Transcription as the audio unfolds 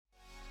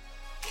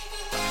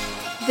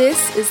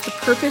This is the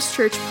Purpose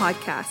Church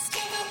podcast.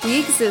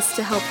 We exist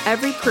to help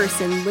every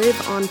person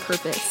live on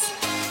purpose.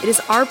 It is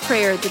our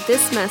prayer that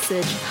this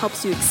message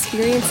helps you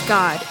experience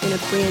God in a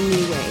brand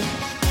new way.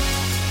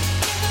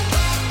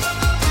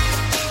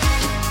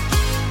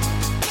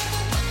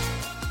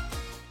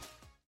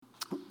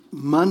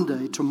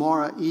 Monday,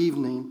 tomorrow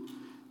evening,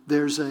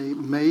 there's a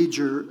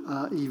major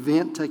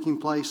event taking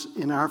place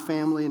in our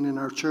family and in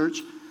our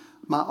church.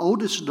 My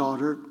oldest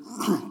daughter,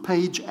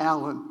 Paige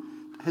Allen.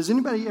 Has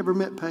anybody ever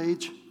met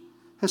Paige?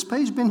 Has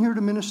Paige been here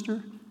to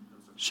minister?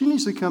 She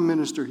needs to come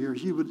minister here.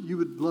 You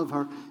would love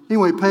her.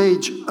 Anyway,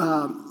 Paige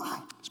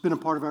has been a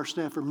part of our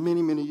staff for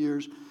many, many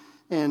years.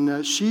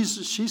 And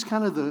she's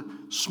kind of the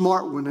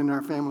smart one in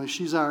our family.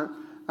 She's our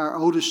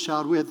oldest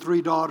child. We had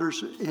 3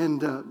 daughters.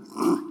 And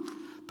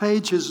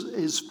Paige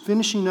is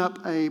finishing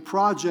up a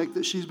project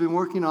that she's been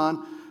working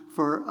on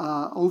for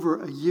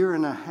over a year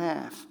and a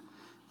half.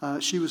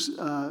 She was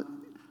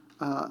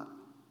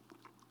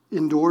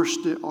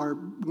endorsed or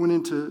went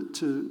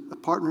into a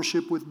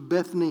partnership with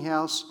Bethany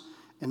House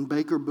and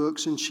Baker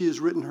Books, and she has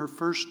written her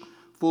first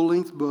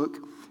full-length book.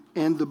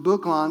 And the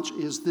book launch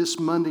is this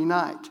Monday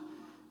night,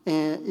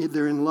 and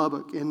they're in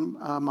Lubbock. And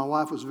my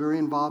wife was very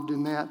involved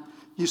in that.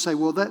 You say,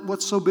 well,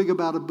 what's so big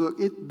about a book?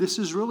 This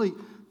is really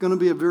going to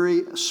be a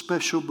very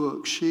special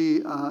book.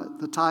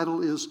 The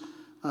title is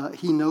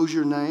He Knows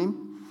Your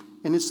Name,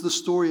 and it's the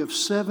story of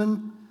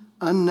 7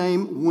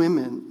 unnamed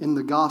women in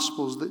the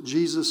Gospels that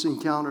Jesus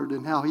encountered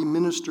and how he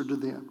ministered to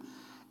them.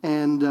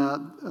 And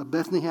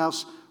Bethany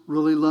House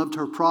really loved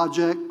her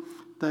project.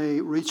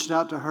 They reached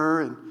out to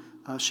her,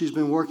 and she's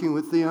been working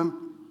with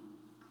them.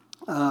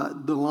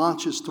 The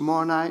launch is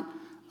tomorrow night.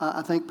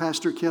 I think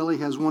Pastor Kelly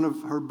has one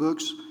of her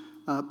books.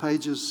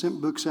 Paige has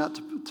sent books out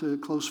to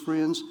close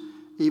friends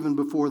even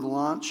before the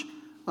launch.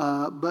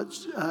 But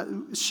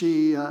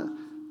she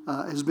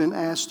has been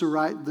asked to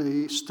write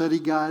the study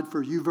guide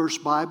for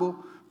YouVerse Bible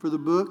for the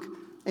book.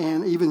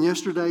 And even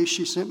yesterday,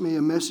 she sent me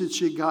a message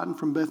she had gotten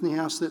from Bethany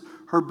House that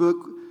her book,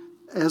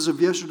 as of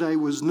yesterday,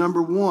 was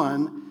number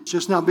 1,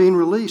 just now being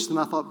released. And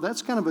I thought,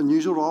 that's kind of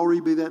unusual to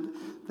already be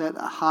that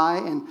high.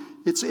 And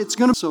it's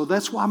going to, so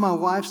that's why my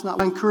wife's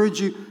not, I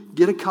encourage you,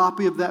 get a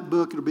copy of that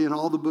book. It'll be in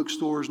all the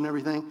bookstores and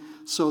everything.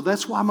 So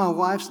that's why my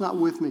wife's not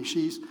with me.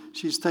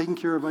 She's taking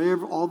care of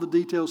all the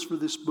details for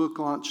this book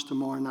launch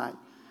tomorrow night.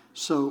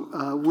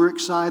 So we're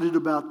excited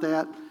about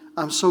that.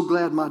 I'm so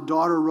glad my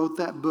daughter wrote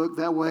that book.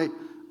 That way,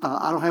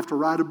 I don't have to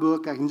write a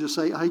book. I can just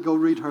say, hey, go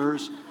read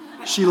hers.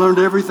 She learned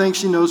everything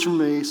she knows from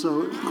me.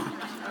 So,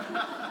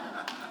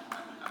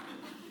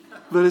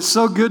 but it's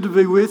so good to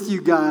be with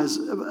you guys.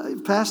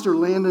 Pastor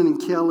Landon and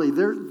Kelly,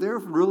 they're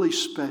really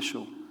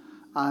special.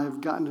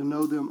 I've gotten to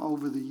know them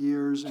over the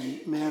years,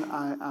 and man,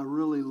 I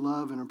really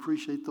love and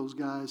appreciate those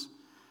guys.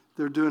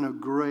 They're doing a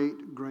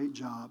great, great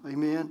job.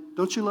 Amen.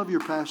 Don't you love your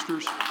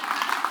pastors?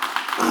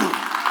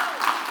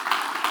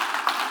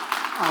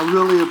 I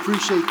really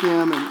appreciate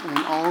them and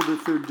all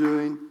that they're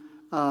doing.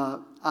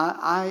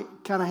 I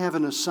kind of have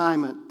an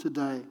assignment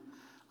today.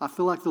 I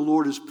feel like the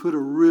Lord has put a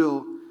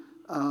real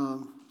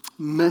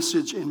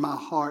message in my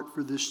heart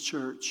for this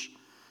church.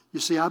 You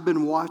see, I've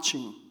been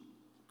watching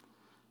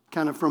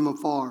kind of from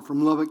afar,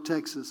 from Lubbock,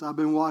 Texas. I've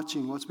been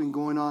watching what's been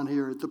going on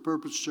here at the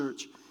Purpose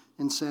Church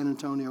in San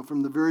Antonio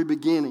from the very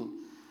beginning.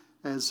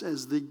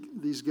 As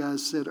these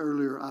guys said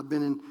earlier, I've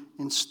been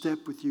in step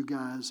with you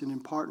guys and in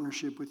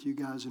partnership with you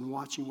guys and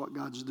watching what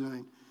God's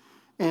doing.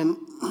 And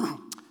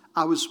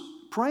I was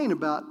praying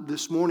about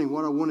this morning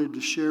what I wanted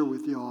to share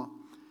with y'all.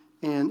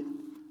 And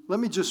let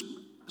me just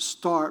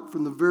start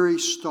from the very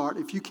start.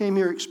 If you came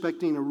here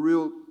expecting a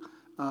real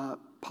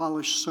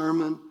polished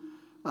sermon,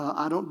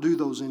 I don't do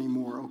those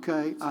anymore,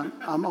 okay?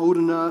 I'm old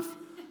enough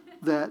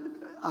that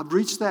I've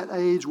reached that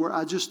age where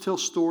I just tell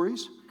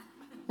stories.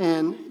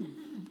 And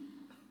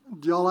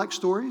do y'all like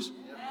stories?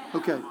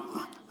 Okay.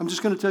 I'm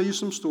just going to tell you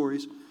some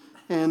stories,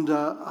 and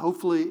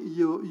hopefully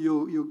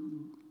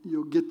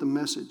you'll get the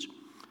message.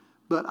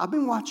 But I've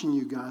been watching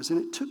you guys, and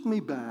it took me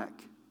back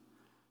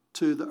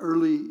to the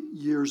early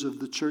years of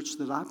the church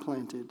that I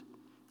planted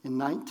in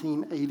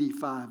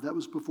 1985. That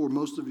was before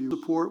most of you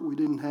support. We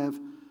didn't have,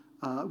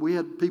 we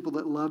had people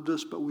that loved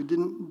us, but we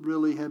didn't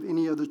really have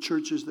any other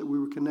churches that we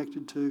were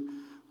connected to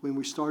when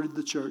we started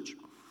the church.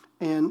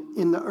 And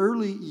in the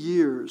early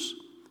years,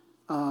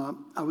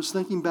 I was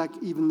thinking back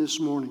even this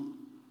morning.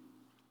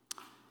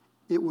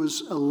 It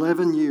was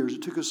 11 years.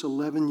 It took us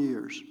 11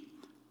 years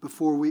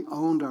before we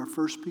owned our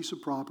first piece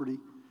of property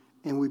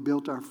and we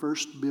built our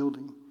first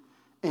building.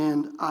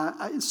 And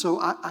so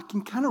I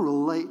can kind of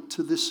relate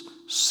to this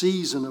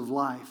season of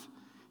life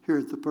here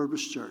at the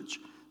Purpose Church.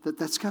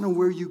 That's kind of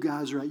where you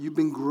guys are at. You've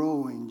been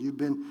growing. You've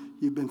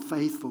been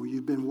faithful.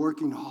 You've been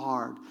working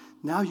hard.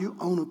 Now you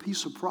own a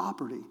piece of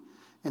property.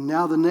 And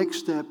now the next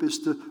step is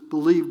to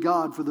believe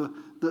God for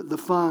the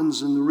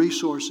funds and the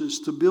resources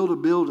to build a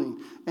building.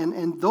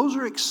 And those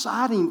are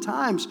exciting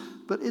times,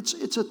 but it's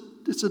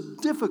a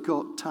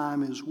difficult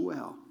time as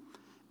well.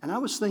 And I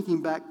was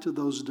thinking back to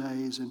those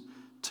days and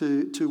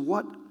to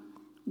what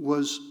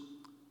was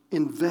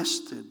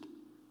invested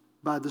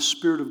by the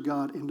Spirit of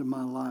God into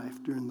my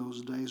life during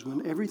those days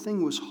when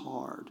everything was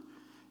hard.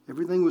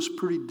 Everything was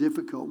pretty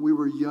difficult. We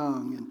were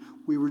young and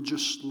we were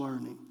just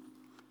learning.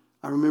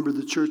 I remember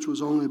the church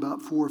was only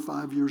about 4 or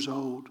 5 years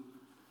old.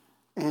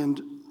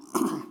 And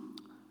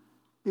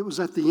it was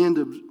at the end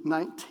of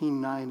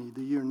 1990,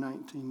 the year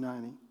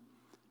 1990.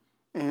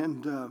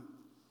 And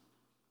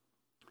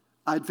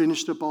I'd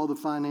finished up all the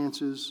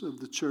finances of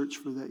the church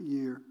for that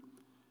year.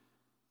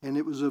 And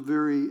it was a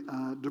very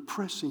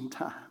depressing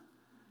time.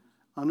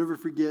 I'll never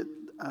forget,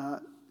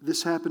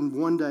 this happened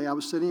one day. I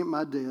was sitting at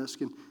my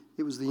desk, and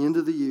it was the end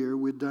of the year.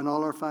 We'd done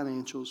all our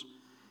financials.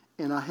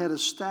 And I had a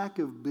stack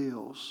of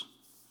bills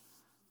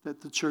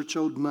that the church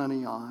owed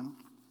money on.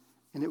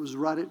 And it was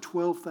right at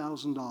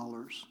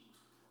 $12,000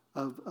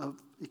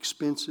 of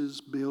expenses,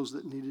 bills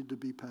that needed to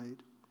be paid.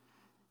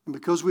 And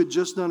because we'd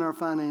just done our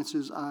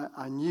finances,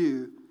 I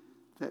knew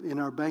that in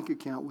our bank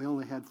account we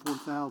only had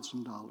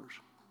 $4,000.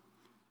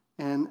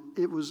 And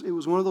it was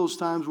one of those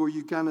times where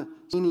you kind of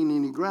gaining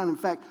any ground. In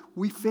fact,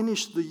 we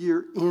finished the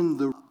year in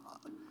the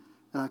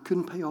and I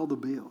couldn't pay all the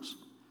bills.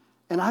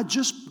 And I'd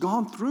just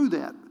gone through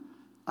that.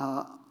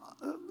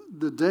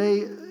 The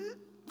day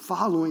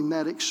following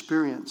that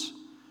experience,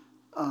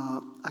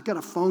 I got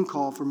a phone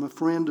call from a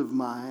friend of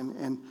mine,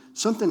 and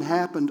something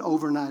happened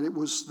overnight. It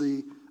was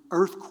the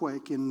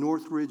earthquake in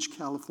Northridge,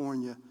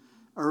 California,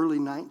 early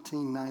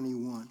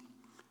 1991.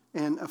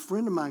 And a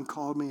friend of mine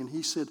called me, and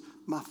he said,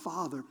 my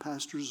father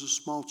pastors a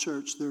small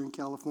church there in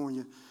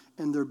California,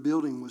 and their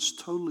building was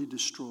totally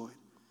destroyed.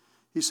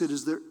 He said,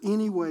 is there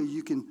any way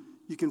you can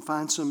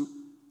find some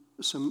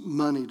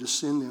money to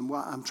send them?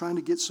 Well, I'm trying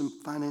to get some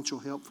financial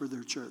help for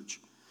their church.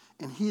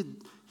 And he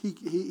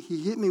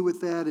hit me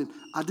with that, and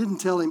I didn't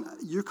tell him,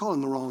 you're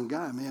calling the wrong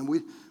guy, man.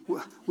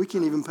 We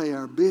can't even pay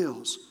our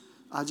bills.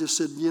 I just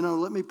said,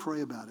 let me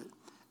pray about it.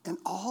 And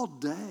all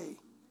day,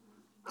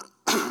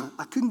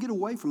 I couldn't get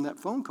away from that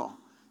phone call.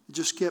 It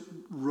just kept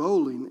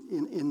rolling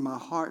in my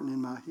heart and in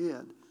my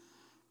head.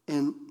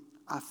 And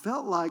I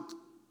felt like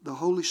the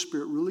Holy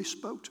Spirit really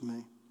spoke to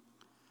me.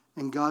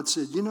 And God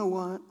said, you know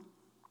what?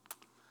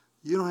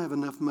 You don't have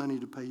enough money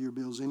to pay your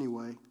bills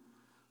anyway.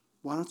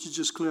 Why don't you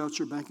just clear out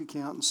your bank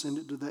account and send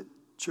it to that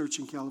church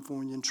in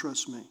California and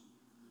trust me?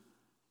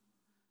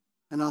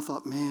 And I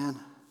thought, man,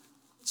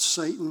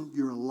 Satan,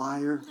 you're a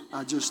liar.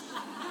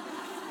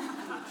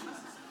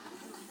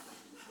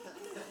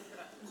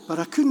 But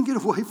I couldn't get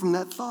away from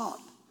that thought.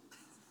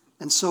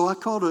 And so I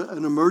called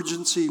an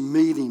emergency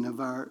meeting of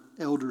our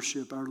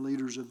eldership, our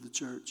leaders of the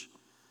church.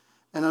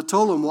 And I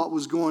told them what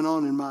was going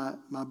on in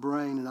my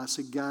brain. And I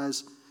said,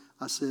 guys,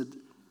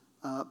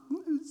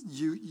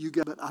 you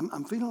got, but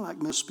I'm feeling like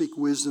maybe speak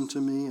wisdom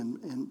to me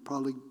and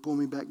probably pull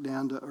me back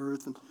down to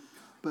earth.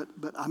 But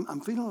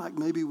I'm feeling like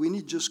maybe we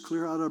need to just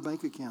clear out our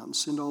bank account and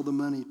send all the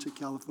money to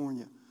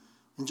California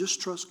and just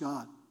trust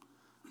God.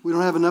 We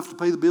don't have enough to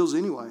pay the bills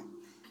anyway.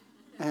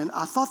 And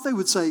I thought they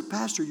would say,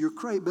 Pastor, you're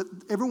great. But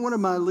every one of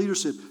my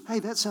leaders said, hey,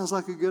 that sounds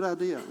like a good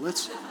idea.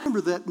 Let's remember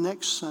that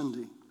next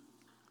Sunday,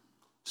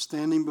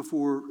 standing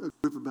before a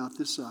group about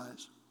this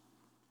size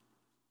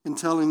and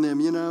telling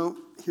them,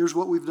 here's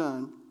what we've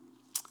done.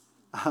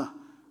 I've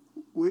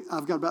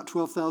got about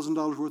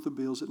 $12,000 worth of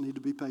bills that need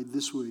to be paid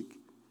this week.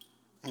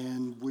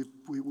 And we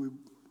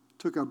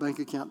took our bank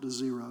account to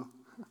zero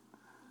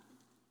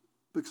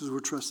because we're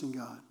trusting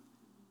God.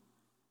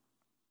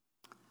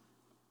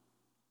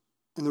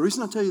 And the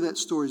reason I tell you that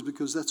story is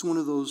because that's one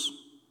of those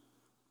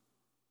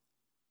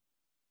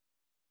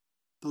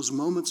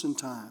moments in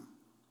time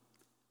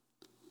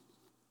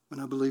when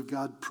I believe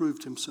God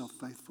proved himself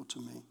faithful to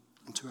me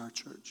and to our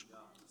church.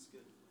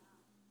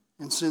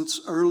 And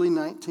since early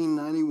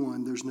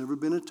 1991, there's never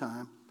been a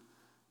time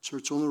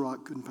Church on the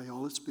Rock couldn't pay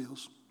all its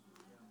bills.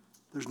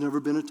 There's never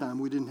been a time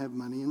we didn't have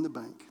money in the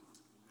bank.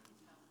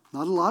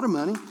 Not a lot of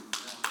money,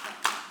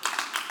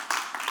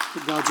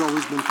 but God's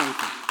always been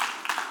faithful.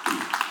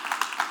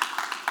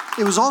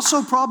 It was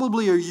also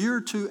probably a year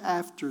or two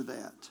after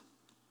that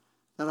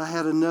I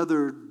had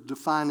another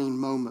defining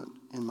moment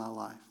in my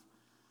life.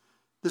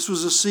 This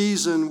was a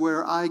season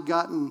where I'd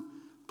gotten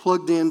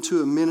plugged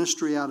into a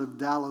ministry out of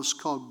Dallas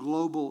called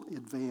Global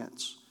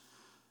Advance.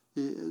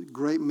 A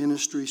great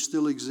ministry,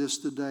 still exists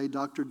today.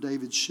 Dr.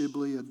 David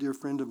Shibley, a dear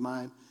friend of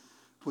mine,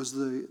 was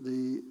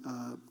the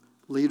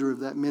leader of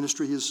that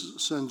ministry. His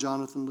son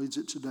Jonathan leads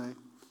it today.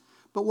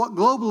 But what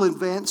Global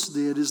Advance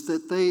did is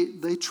that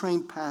they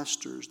trained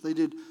pastors. They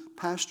did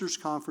pastors'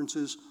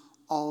 conferences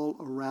all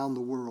around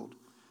the world.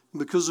 And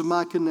because of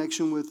my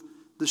connection with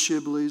the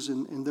Shibleys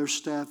and their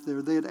staff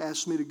there, they had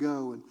asked me to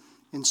go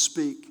and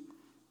speak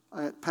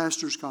at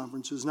pastors'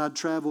 conferences. And I'd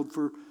traveled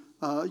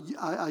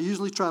I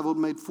usually traveled,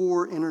 made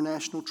 4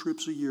 international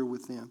trips a year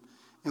with them.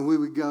 And we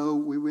would go,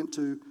 we went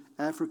to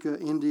Africa,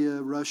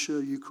 India,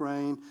 Russia,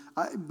 Ukraine,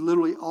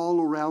 literally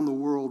all around the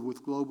world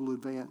with Global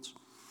Advance.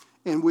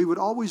 And we would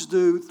always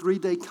do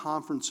 3-day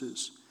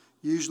conferences.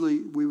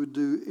 Usually we would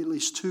do at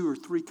least 2 or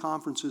 3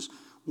 conferences,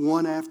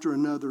 one after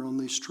another on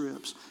these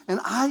trips. And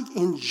I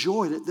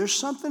enjoyed it. There's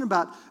something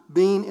about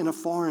being in a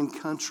foreign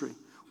country,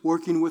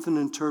 working with an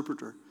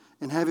interpreter,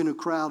 and having a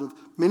crowd of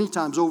many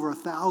times over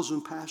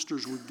 1,000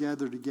 pastors would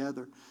gather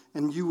together,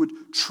 and you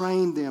would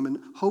train them and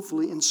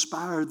hopefully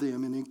inspire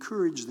them and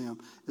encourage them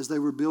as they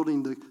were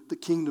building the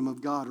kingdom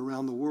of God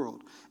around the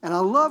world. And I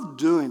loved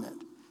doing it,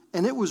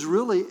 and it was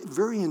really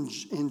very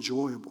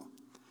enjoyable.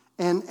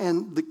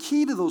 And the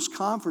key to those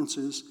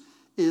conferences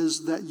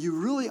is that you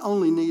really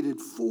only needed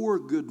 4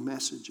 good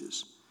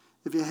messages.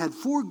 If you had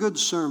 4 good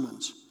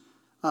sermons,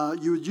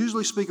 you would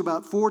usually speak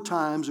about 4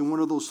 times in one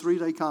of those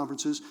 3-day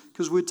conferences,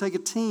 because we'd take a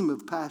team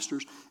of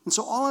pastors. And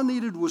so all I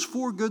needed was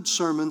 4 good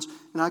sermons,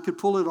 and I could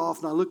pull it off.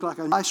 And I looked like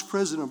a vice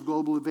president of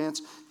Global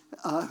Events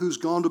who's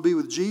gone to be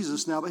with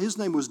Jesus now. But his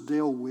name was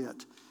Dale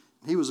Witt.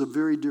 He was a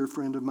very dear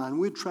friend of mine.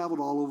 We'd traveled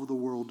all over the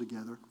world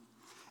together.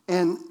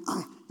 And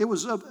it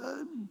was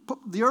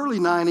the early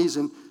 90s,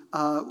 and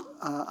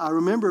I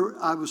remember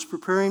I was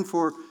preparing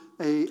for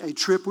a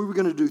trip. We were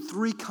going to do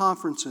 3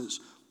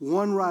 conferences,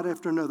 one right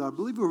after another. I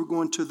believe we were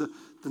going to the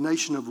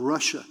nation of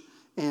Russia,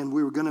 and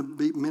we were going to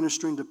be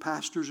ministering to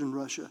pastors in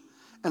Russia.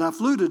 And I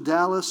flew to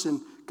Dallas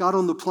and got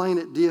on the plane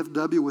at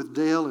DFW with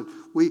Dale, and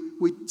we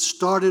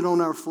started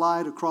on our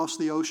flight across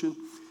the ocean.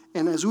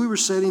 And as we were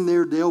sitting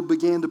there, Dale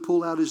began to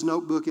pull out his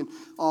notebook and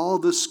all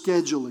the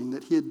scheduling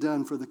that he had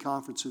done for the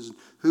conferences and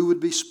who would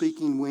be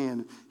speaking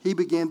when. He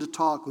began to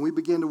talk, and we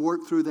began to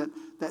work through that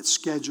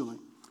scheduling.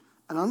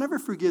 And I'll never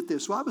forget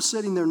this. So I was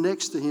sitting there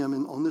next to him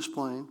on this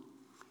plane,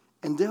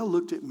 and Dale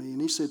looked at me and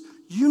he said,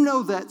 "You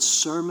know that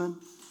sermon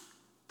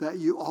that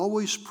you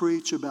always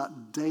preach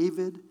about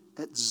David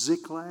at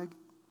Ziklag?"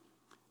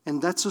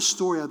 And that's a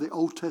story of the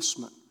Old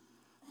Testament,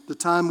 the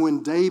time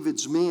when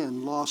David's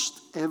men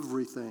lost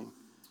everything.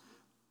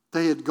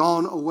 They had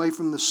gone away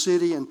from the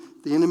city, and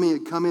the enemy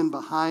had come in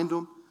behind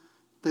them.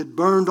 They'd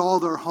burned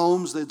all their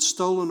homes. They'd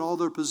stolen all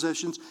their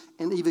possessions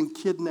and even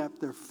kidnapped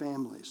their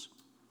families.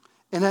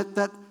 And at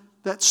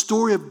that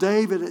story of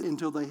David,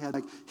 until they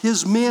had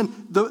his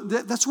men,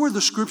 that's where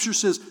the scripture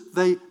says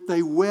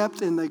they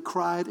wept and they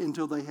cried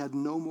until they had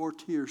no more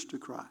tears to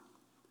cry.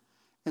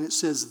 And it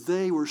says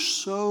they were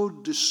so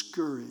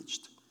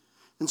discouraged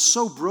and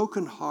so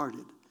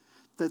brokenhearted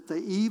that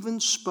they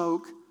even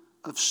spoke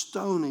of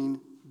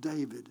stoning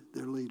David,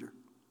 their leader.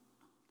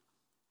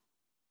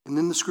 And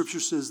then the scripture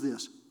says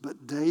this,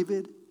 "But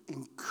David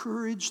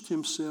encouraged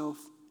himself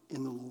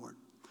in the Lord."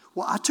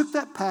 Well, I took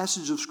that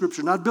passage of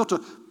scripture and I built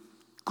a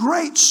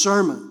great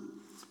sermon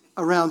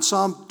around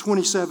Psalm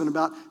 27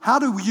 about how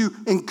do you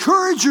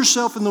encourage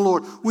yourself in the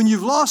Lord when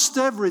you've lost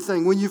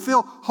everything, when you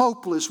feel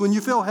hopeless, when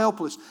you feel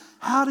helpless.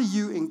 How do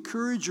you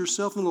encourage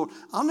yourself in the Lord?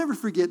 I'll never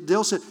forget,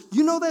 Dale said,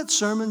 "You know that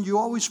sermon you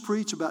always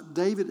preach about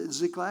David at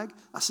Ziklag?"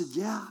 I said,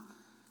 "Yeah."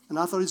 And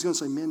I thought he was going to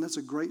say, "Man, that's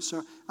a great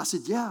sermon." I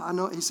said, "Yeah, I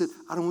know." He said,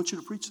 "I don't want you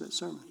to preach that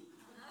sermon."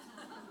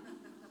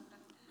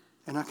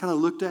 And I kind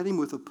of looked at him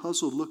with a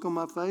puzzled look on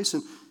my face.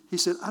 And he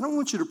said, "I don't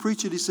want you to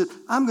preach it." He said,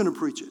 "I'm going to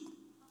preach it."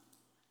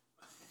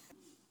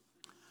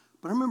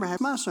 But I remember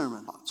having my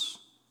sermon thoughts.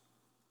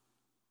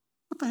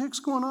 What the heck's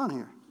going on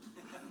here?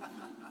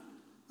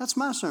 That's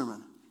my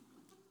sermon.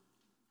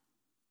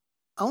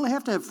 I only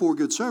have to have 4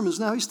 good sermons.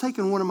 Now he's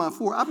taken one of my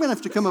 4. I'm going to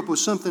have to come up with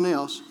something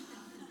else.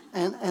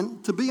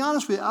 And to be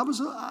honest with you,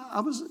 I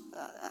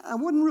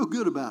wasn't real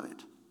good about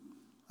it.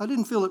 I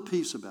didn't feel at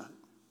peace about it.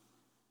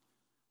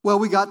 Well,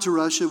 we got to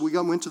Russia.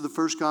 Went to the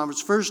first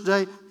conference. First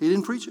day, he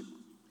didn't preach it.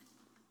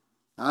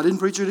 I didn't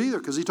preach it either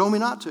because he told me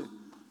not to.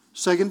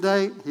 Second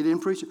day, he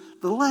didn't preach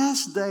it. The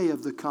last day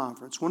of the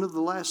conference, one of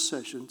the last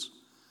sessions,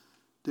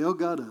 Dale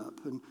got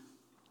up and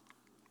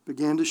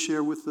began to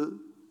share with the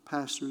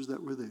pastors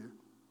that were there.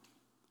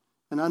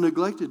 And I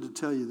neglected to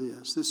tell you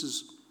this. This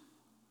is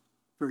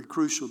very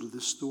crucial to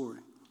this story.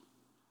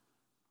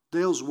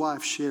 Dale's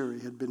wife, Sherry,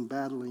 had been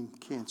battling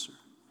cancer.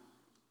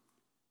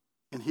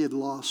 And he had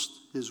lost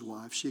his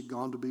wife. She had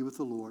gone to be with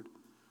the Lord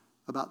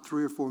about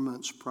 3 or 4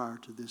 months prior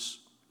to this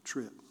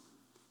trip.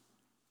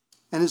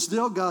 And as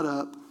Dale got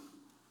up,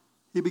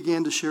 he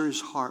began to share his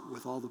heart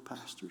with all the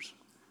pastors.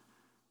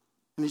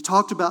 And he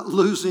talked about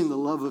losing the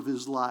love of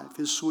his life,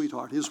 his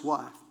sweetheart, his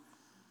wife.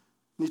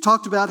 And he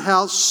talked about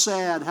how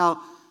sad,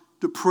 how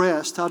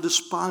depressed, how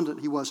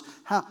despondent he was,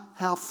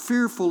 how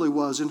fearful he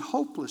was and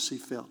hopeless he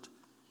felt.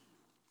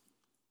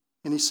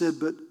 And he said,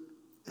 "But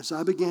as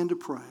I began to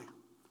pray,"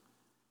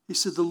 he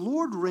said, "the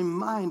Lord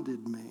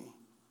reminded me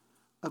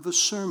of a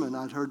sermon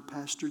I'd heard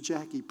Pastor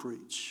Jackie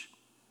preach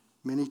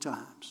many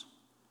times."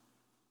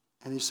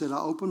 And he said, "I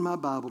opened my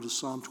Bible to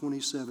Psalm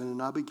 27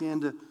 and I began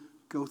to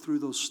go through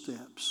those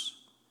steps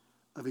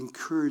of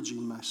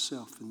encouraging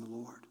myself in the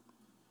Lord."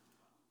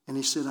 And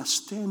he said, "I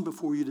stand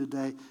before you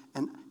today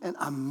and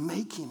I'm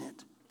making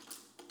it.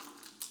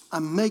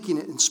 I'm making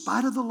it in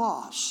spite of the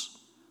loss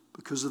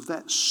because of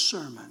that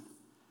sermon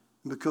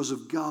and because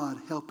of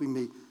God helping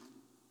me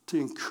to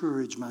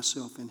encourage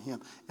myself in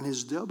Him." And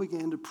as Dale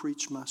began to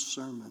preach my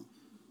sermon,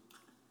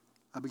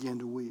 I began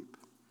to weep.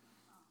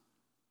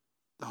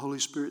 The Holy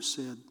Spirit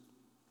said,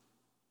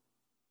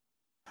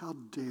 "How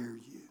dare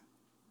you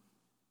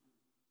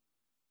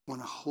want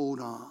to hold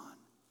on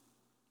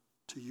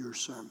to your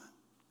sermon?"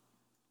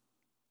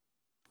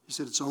 He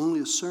said, "It's only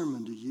a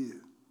sermon to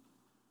you,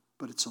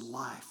 but it's a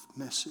life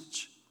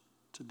message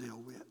to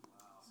deal with.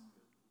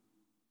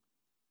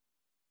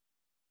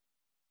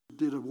 It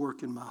did a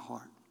work in my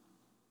heart.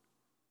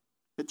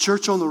 At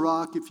Church on the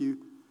Rock, if you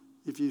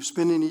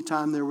spend any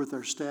time there with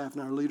our staff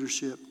and our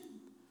leadership,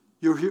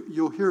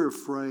 you'll hear a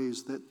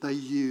phrase that they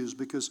use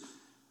because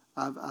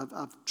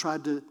I've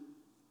tried to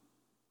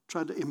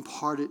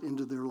impart it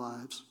into their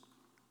lives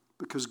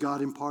because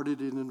God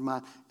imparted it into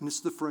mine. And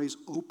it's the phrase,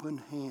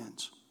 open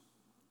hands.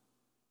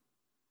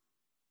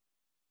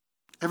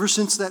 Ever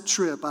since that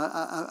trip,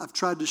 I've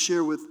tried to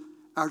share with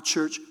our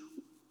church,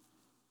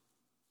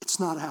 it's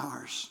not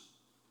ours.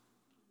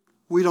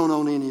 We don't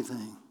own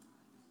anything.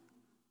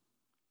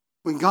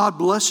 When God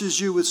blesses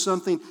you with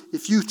something,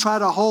 if you try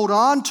to hold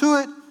on to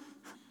it,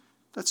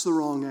 that's the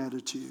wrong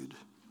attitude.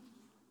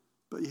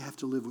 But you have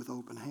to live with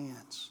open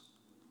hands.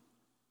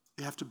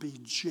 You have to be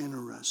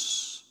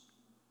generous.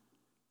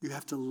 You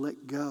have to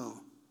let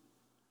go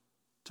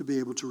to be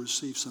able to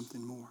receive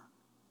something more.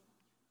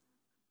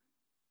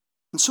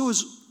 And so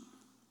as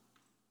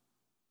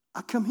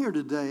I come here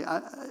today,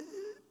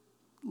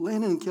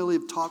 Landon and Kelly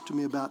have talked to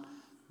me about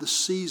the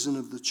season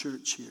of the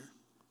church here.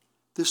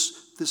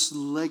 This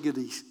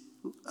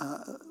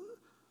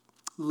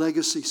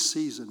legacy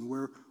season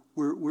where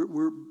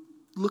we're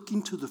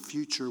looking to the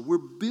future. We're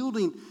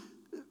building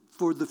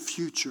for the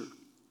future.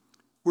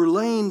 We're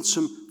laying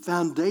some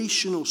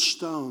foundational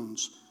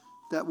stones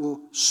that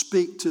will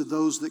speak to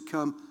those that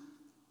come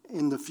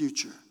in the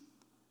future.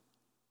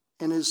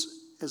 And as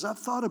I've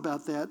thought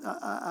about that,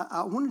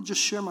 I want to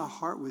just share my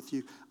heart with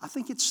you. I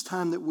think it's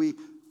time that we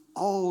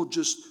all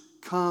just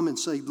come and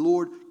say,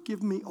 Lord,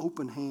 give me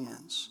open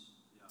hands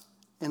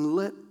and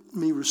let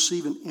me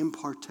receive an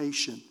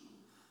impartation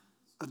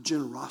of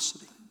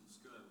generosity.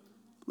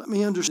 Let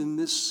me understand in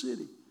this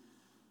city.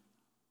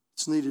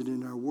 It's needed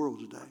in our world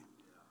today.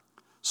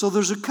 So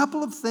there's a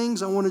couple of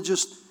things I want to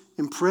just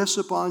impress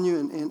upon you.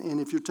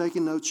 And if you're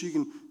taking notes, you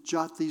can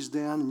jot these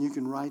down and you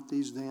can write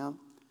these down.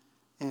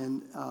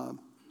 And I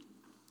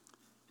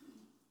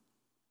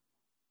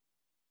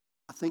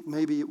think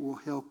maybe it will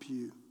help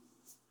you.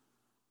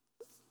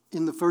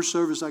 In the first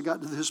service, I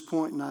got to this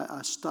point and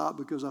I stopped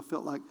because I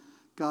felt like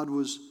God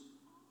was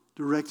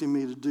directing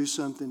me to do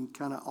something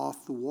kind of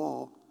off the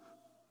wall.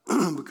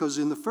 Because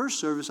in the first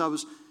service, I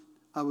was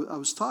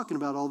talking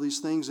about all these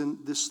things, and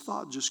this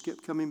thought just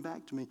kept coming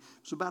back to me. It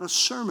was about a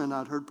sermon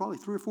I'd heard probably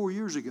 3 or 4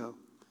 years ago.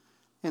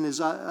 And as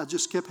I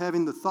just kept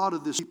having the thought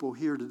of this people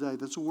here today,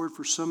 that's a word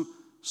for some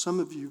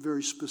of you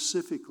very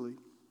specifically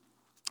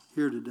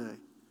here today.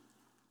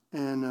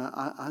 And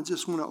I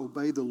just want to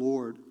obey the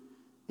Lord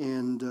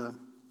and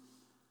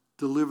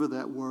deliver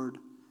that word.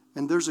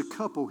 And there's a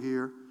couple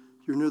here.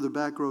 You're near the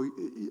back row.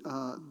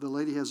 The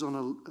lady has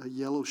on a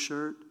yellow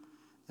shirt,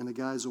 and the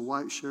guy has a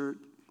white shirt.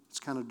 It's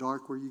kind of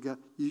dark where you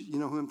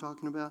know who I'm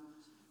talking about?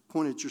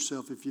 Point at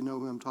yourself if you know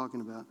who I'm talking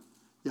about.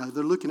 Yeah,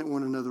 they're looking at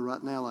one another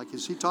right now like,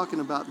 is he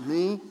talking about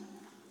me?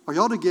 Are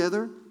y'all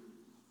together?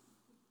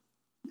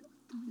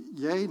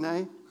 Yay,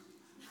 nay?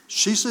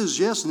 She says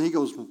yes, and he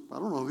goes, I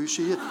don't know who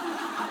she is.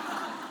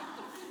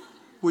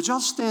 Would y'all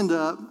stand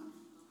up?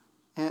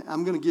 And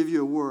I'm going to give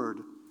you a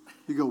word.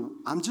 You go,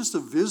 I'm just a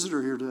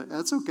visitor here today.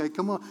 That's okay.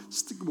 Come on.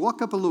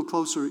 Walk up a little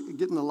closer.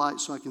 Get in the light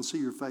so I can see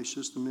your face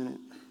just a minute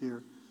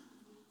here.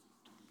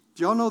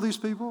 Do y'all know these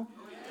people?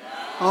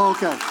 Yeah. Oh,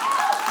 okay.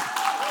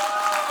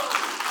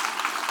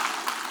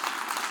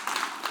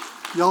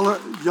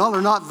 Y'all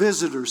are not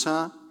visitors,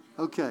 huh?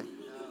 Okay.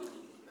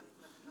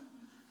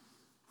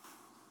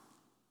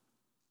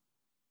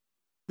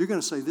 You're going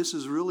to say, this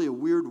is really a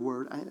weird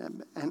word.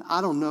 And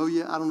I don't know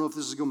you. I don't know if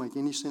this is going to make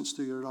any sense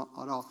to you at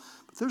all.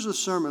 But there's a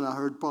sermon I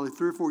heard probably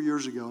 3 or 4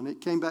 years ago, and it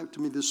came back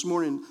to me this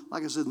morning,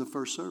 like I said in the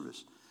first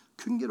service.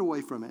 Couldn't get away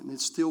from it, and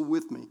it's still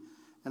with me.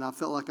 And I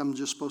felt like I'm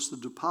just supposed to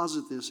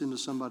deposit this into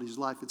somebody's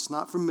life. It's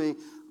not from me. I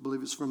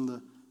believe it's from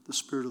the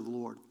Spirit of the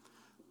Lord.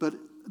 But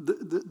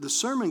the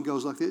sermon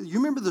goes like this. You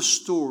remember the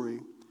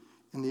story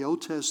in the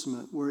Old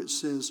Testament where it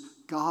says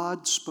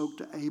God spoke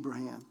to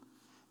Abraham.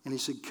 And he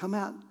said, come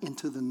out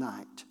into the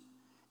night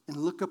and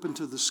look up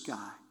into the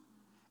sky.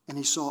 And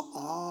he saw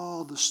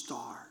all the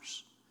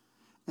stars.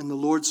 And the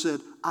Lord said,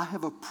 I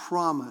have a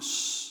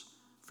promise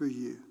for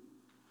you.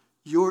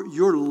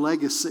 Your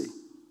legacy,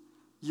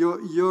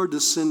 your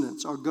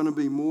descendants are going to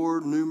be more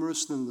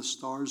numerous than the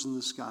stars in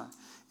the sky.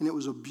 And it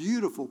was a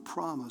beautiful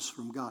promise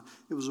from God.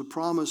 It was a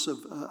promise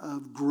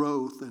of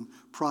growth and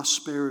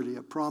prosperity,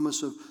 a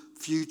promise of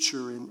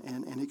future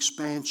and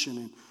expansion.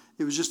 And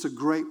it was just a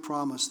great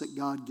promise that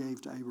God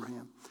gave to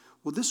Abraham.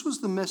 Well, this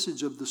was the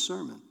message of the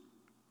sermon.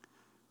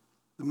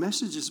 The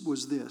message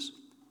was this: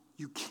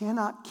 you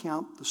cannot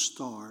count the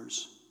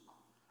stars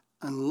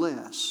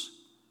unless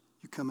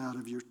you come out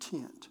of your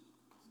tent.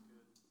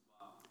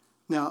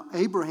 Now,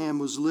 Abraham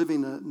was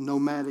living a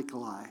nomadic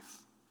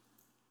life,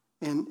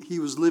 and he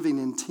was living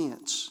in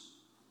tents.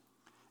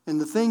 And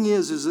the thing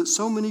is that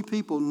so many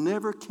people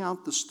never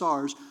count the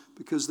stars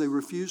because they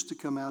refuse to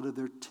come out of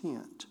their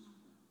tent.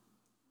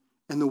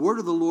 And the word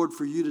of the Lord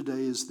for you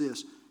today is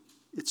this: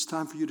 it's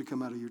time for you to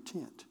come out of your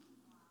tent.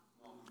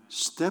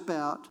 Step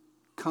out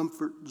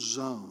comfort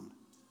zone.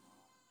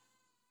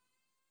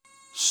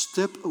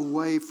 Step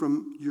away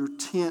from your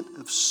tent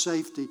of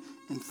safety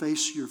and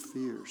face your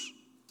fears.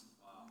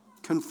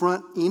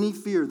 Confront any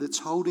fear that's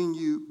holding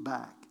you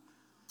back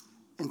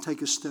and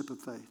take a step of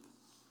faith.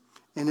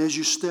 And as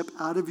you step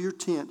out of your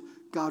tent,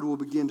 God will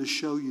begin to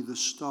show you the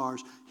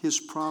stars, His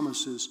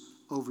promises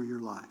over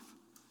your life.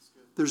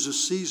 There's a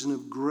season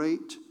of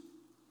great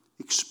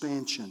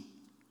expansion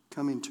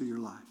coming to your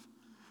life.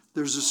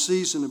 There's a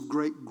season of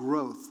great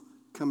growth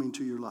coming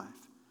to your life.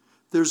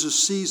 There's a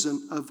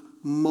season of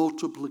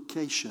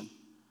multiplication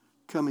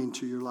coming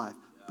to your life.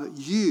 But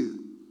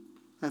you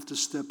have to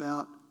step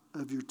out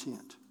of your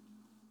tent.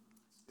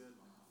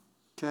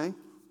 Okay?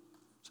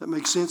 Does that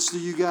make sense to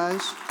you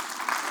guys?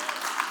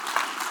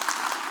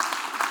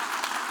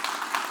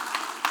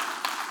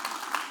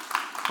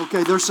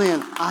 Okay, they're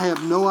saying, I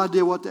have no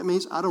idea what that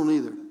means. I don't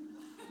either.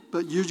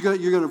 But you're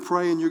going to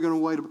pray and you're going to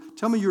wait.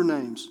 Tell me your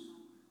names.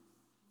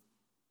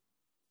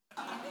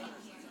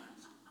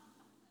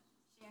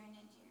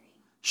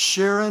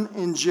 Sharon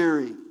and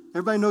Jerry.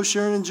 Everybody know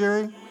Sharon and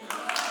Jerry?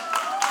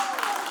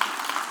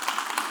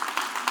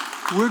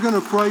 We're going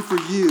to pray for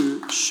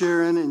you,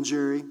 Sharon and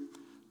Jerry,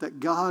 that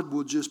God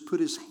will just put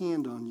His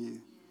hand on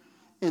you.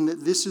 And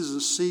that this is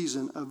a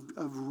season of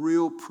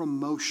real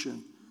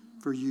promotion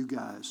for you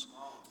guys.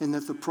 And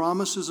that the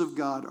promises of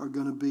God are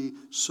going to be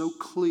so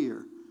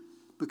clear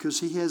because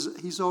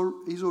He's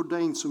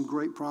ordained some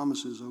great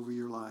promises over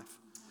your life.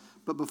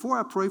 But before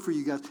I pray for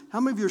you guys, how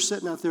many of you are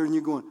sitting out there and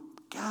you're going,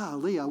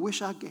 golly, I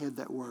wish I had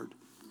that word?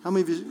 How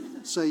many of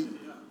you say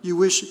you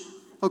wish?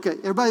 Okay,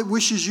 everybody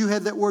wishes you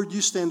had that word. You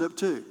stand up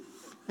too.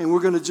 And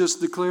we're going to just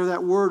declare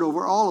that word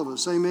over all of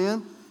us.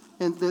 Amen?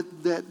 And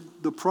that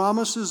the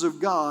promises of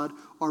God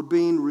are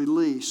being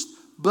released.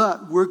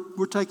 But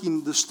we're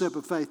taking the step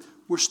of faith.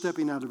 We're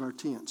stepping out of our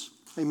tents.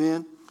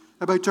 Amen?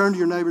 Everybody turn to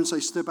your neighbor and say,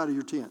 step out of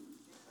your tent.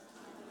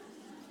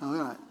 All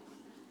right.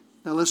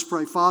 Now let's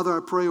pray. Father,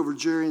 I pray over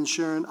Jerry and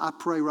Sharon. I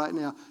pray right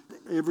now,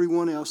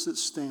 everyone else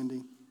that's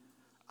standing.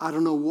 I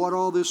don't know what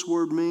all this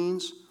word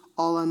means.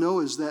 All I know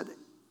is that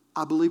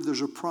I believe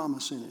there's a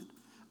promise in it.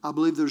 I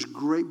believe there's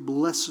great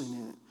blessing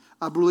in it.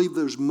 I believe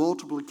there's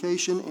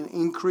multiplication and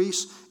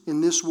increase in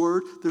this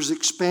word. There's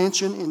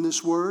expansion in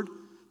this word.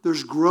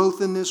 There's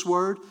growth in this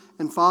word.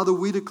 And Father,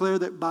 we declare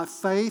that by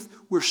faith,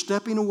 we're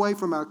stepping away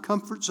from our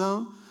comfort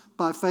zone.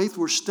 By faith,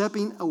 we're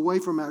stepping away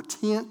from our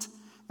tent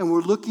and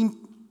we're looking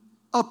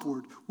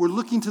upward. We're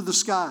looking to the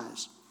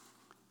skies.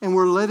 And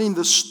we're letting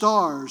the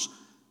stars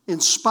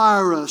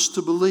inspire us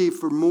to believe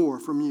for more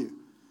from you.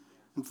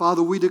 And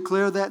Father, we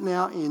declare that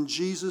now in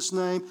Jesus'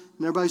 name.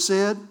 And everybody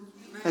said,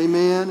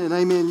 amen and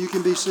amen. You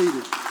can be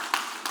seated.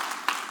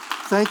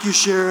 Thank you,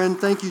 Sharon.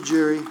 Thank you,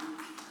 Jerry.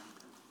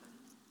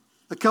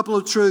 A couple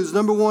of truths.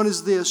 Number one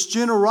is this: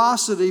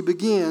 generosity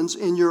begins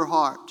in your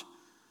heart.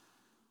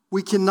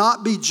 We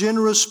cannot be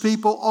generous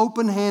people,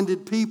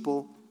 open-handed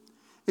people,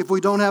 if we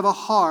don't have a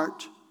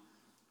heart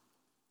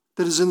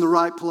that is in the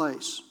right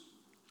place.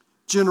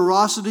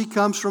 Generosity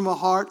comes from a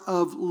heart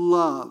of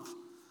love.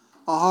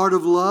 A heart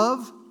of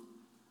love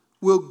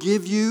will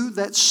give you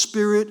that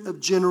spirit of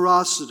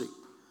generosity.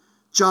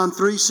 John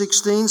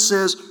 3:16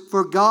 says,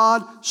 "For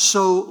God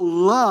so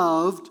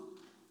loved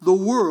the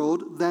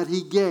world that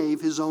He gave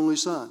His only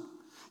Son."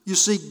 You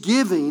see,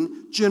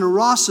 giving,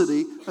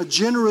 generosity, a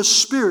generous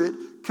spirit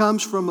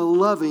comes from a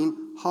loving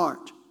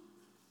heart.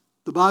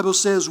 The Bible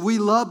says we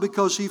love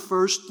because He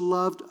first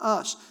loved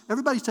us.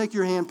 Everybody take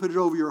your hand, put it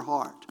over your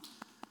heart.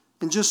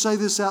 And just say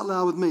this out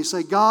loud with me.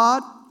 Say,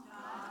 God,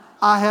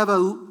 I have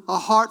a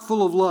heart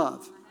full of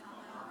love.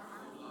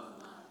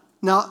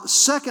 Now,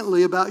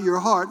 secondly, about your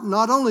heart,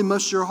 not only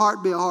must your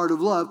heart be a heart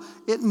of love,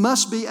 it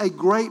must be a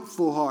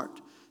grateful heart.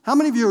 How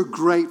many of you are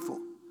grateful?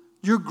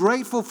 You're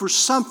grateful for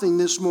something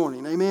this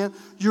morning, amen?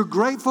 You're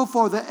grateful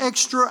for the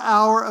extra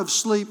hour of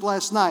sleep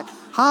last night.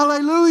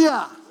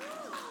 Hallelujah!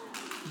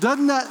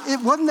 Wasn't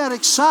that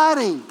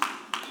exciting?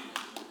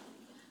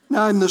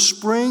 Now, in the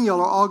spring,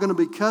 y'all are all going to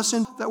be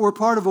cussing that we're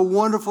part of a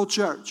wonderful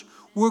church.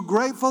 We're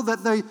grateful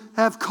that they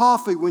have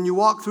coffee when you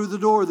walk through the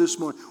door this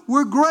morning.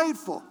 We're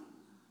grateful.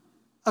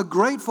 A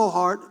grateful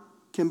heart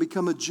can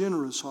become a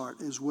generous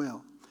heart as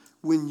well.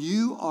 When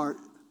you are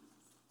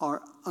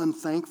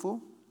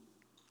unthankful,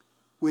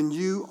 when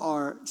you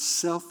are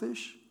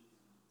selfish,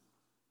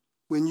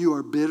 when you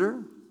are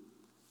bitter,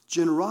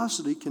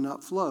 generosity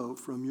cannot flow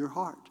from your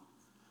heart.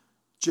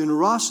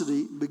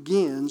 Generosity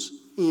begins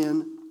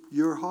in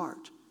your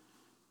heart.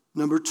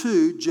 Number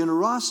two,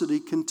 generosity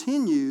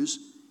continues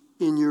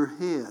in your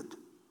head.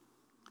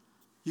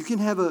 You can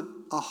have a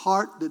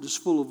heart that is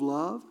full of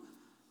love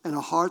and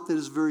a heart that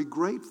is very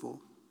grateful,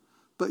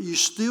 but you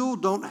still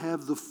don't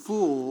have the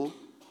full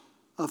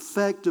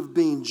effect of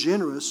being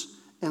generous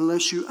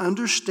unless you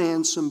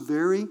understand some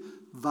very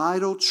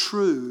vital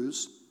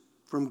truths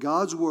from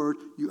God's Word.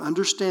 You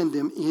understand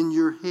them in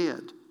your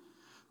head.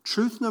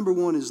 Truth number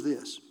one is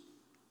this: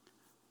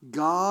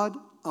 God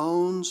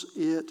owns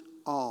it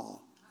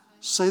all.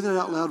 Say that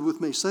out loud with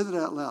me. Say that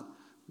out loud.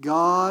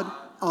 God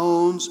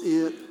owns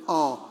it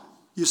all.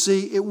 You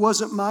see, it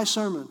wasn't my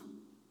sermon.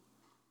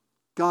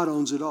 God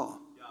owns it all.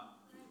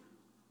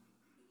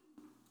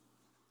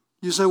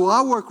 You say, well,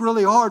 I work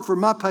really hard for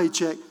my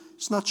paycheck.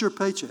 It's not your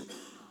paycheck.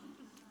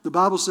 The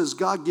Bible says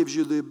God gives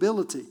you the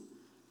ability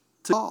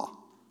to all.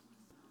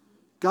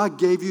 God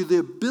gave you the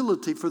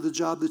ability for the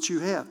job that you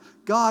have.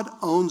 God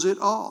owns it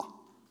all.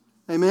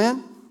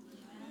 Amen?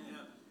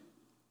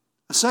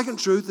 A second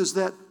truth is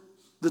that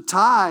the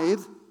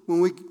tithe,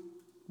 when we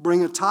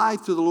bring a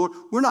tithe to the Lord,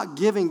 we're not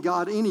giving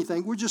God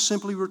anything. We're just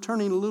simply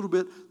returning a little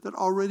bit that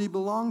already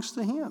belongs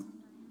to Him.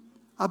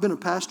 I've been a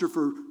pastor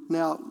for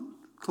now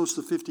close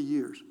to 50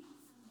 years.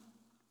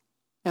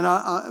 And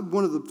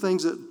one of the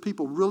things that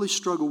people really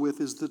struggle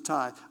with is the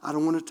tithe. I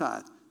don't want to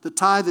tithe. The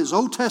tithe is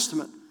Old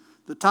Testament.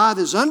 The tithe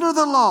is under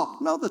the law.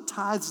 No, the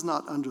tithe's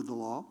not under the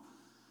law.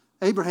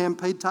 Abraham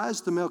paid tithes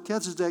to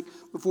Melchizedek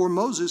before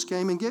Moses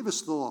came and gave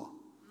us the law.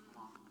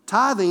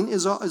 Tithing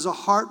is a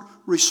heart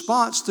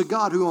response to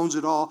God who owns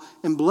it all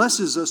and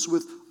blesses us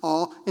with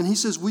all. And He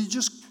says, will you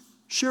just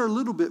share a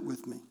little bit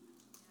with me?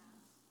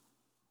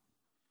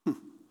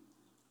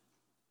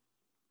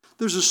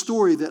 There's a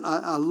story that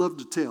I love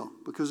to tell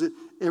because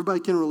everybody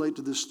can relate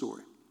to this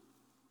story.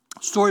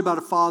 A story about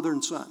a father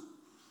and son.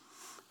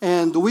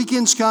 And the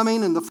weekend's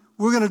coming and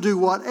we're going to do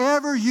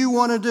whatever you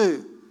want to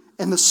do.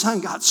 And the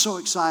son got so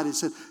excited. He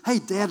said, hey,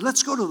 Dad,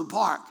 let's go to the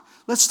park.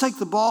 Let's take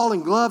the ball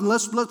and glove and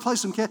let's play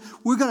some catch.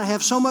 We're going to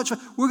have so much fun.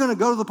 We're going to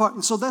go to the park.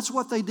 And so that's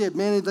what they did.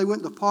 Man, they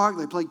went to the park.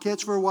 They played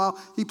catch for a while.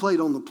 He played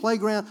on the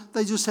playground.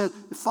 They just had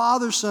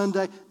Father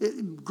Sunday.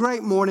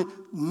 Great morning.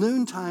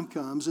 Noontime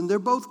comes and they're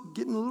both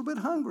getting a little bit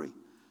hungry.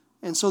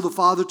 And so the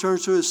father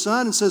turns to his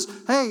son and says,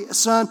 hey,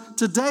 son,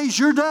 today's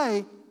your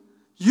day.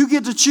 You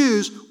get to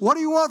choose. What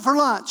do you want for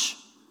lunch?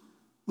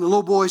 And the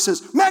little boy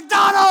says,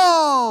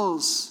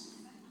 McDonald's.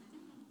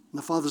 And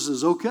the father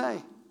says,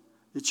 okay,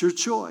 it's your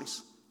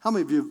choice. How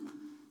many of you,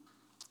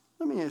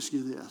 let me ask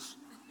you this.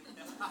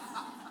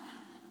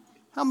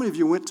 How many of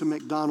you went to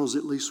McDonald's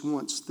at least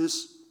once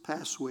this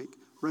past week?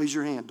 Raise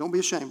your hand. Don't be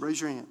ashamed. Raise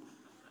your hand.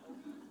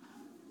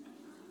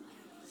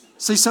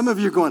 See, some of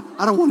you are going,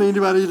 I don't want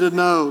anybody to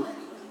know.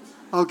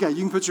 Okay,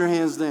 you can put your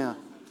hands down.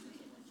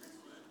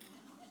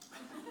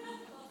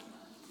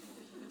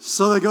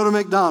 So they go to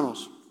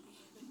McDonald's.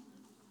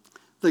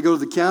 They go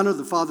to the counter.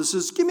 The father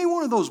says, give me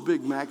one of those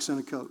Big Macs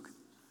and a Coke.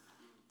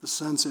 The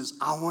son says,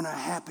 I want a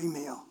Happy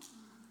Meal.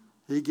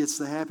 He gets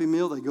the Happy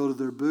Meal. They go to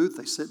their booth.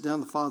 They sit down,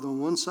 the father on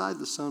one side,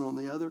 the son on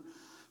the other.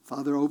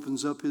 Father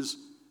opens up his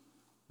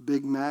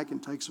Big Mac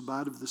and takes a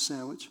bite of the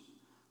sandwich.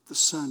 The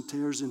son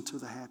tears into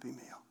the Happy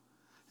Meal.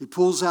 He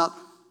pulls out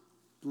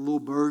the little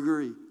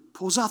burger. He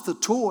pulls out the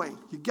toy.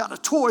 You got a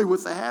toy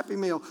with the Happy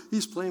Meal.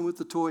 He's playing with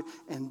the toy.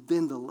 And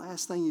then the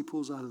last thing he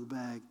pulls out of the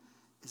bag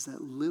is that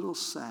little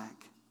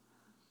sack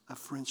of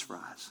French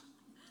fries.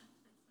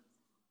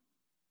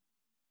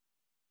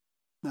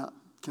 Now,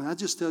 can I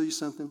just tell you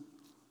something?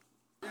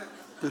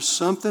 There's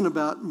something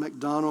about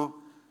McDonald's.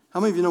 How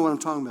many of you know what I'm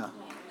talking about?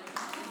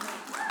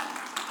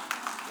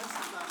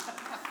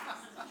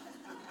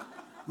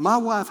 My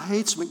wife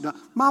hates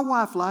McDonald's. My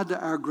wife lied to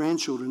our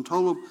grandchildren and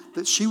told them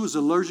that she was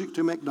allergic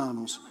to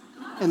McDonald's.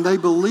 And they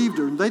believed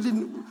her.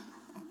 And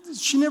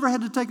she never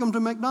had to take them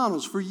to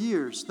McDonald's for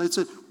years. They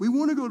said, we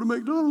want to go to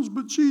McDonald's,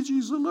 but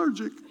Gigi's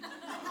allergic.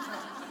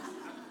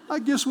 I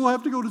guess we'll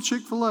have to go to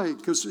Chick-fil-A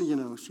because, you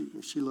know,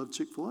 she loved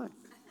Chick-fil-A.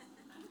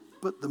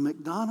 But the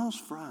McDonald's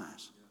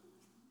fries.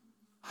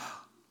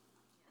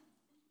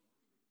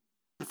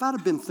 If I'd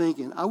have been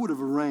thinking, I would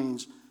have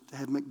arranged to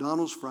have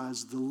McDonald's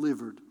fries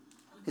delivered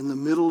in the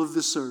middle of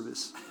the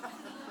service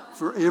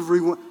for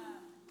everyone.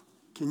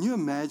 Can you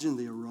imagine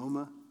the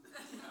aroma?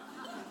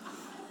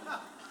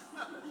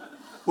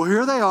 Well,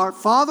 here they are.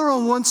 Father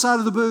on one side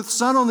of the booth,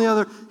 son on the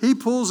other. He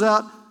pulls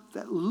out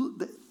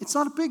it's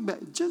not a big bag,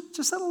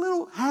 just that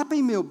little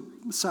Happy Meal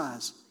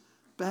size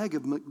bag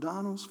of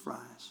McDonald's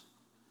fries.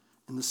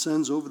 And the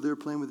son's over there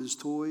playing with his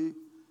toy,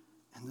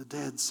 and the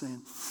dad's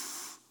saying,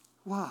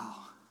 wow,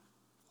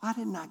 why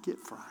didn't I get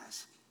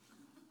fries?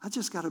 I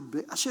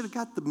should have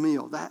got the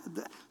meal,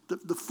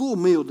 the full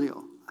meal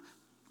deal.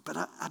 But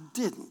I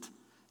didn't.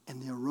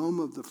 And the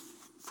aroma of the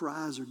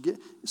fries are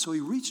getting, so he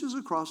reaches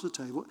across the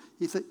table.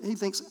 He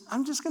thinks,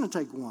 I'm just going to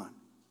take one.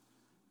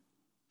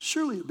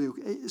 Surely it'll be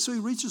okay. So he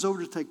reaches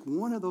over to take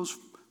one of those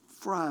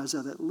fries out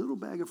of that little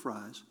bag of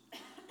fries.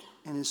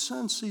 And his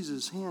son sees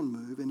his hand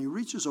move, and he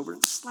reaches over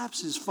and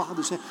slaps his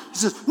father's hand. He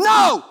says,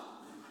 no,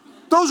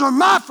 those are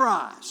my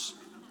fries.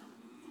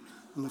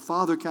 And the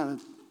father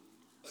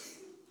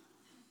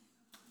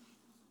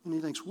and he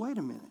thinks, wait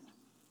a minute.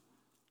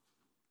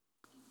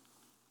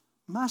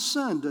 My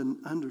son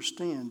doesn't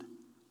understand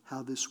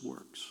how this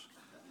works.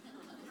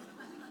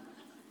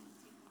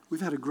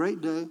 We've had a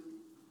great day.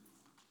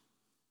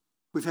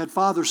 We've had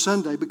Father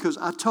Sunday because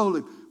I told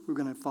him we were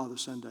going to have Father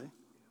Sunday.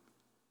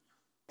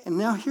 And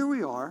now here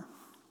we are,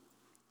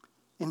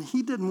 and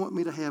he didn't want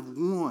me to have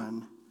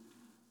one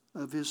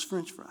of his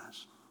French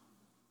fries.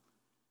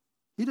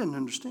 He didn't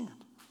understand.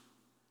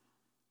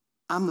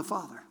 I'm the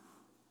father.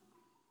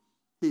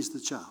 He's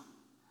the child.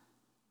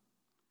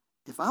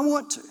 If I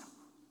want to,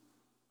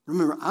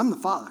 remember, I'm the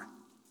Father.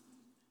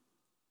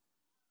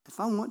 If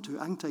I want to,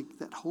 I can take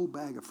that whole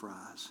bag of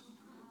fries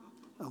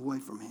away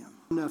from him.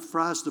 Enough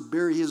fries to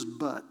bury his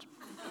butt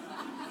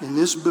in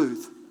this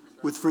booth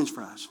with French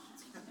fries.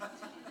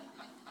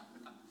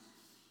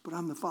 But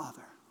I'm the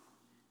Father.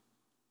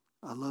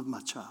 I love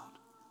my child.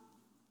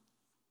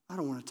 I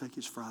don't want to take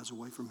his fries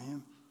away from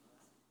him.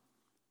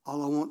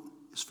 All I want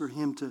is for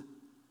him to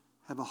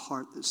have a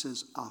heart that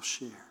says, I'll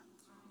share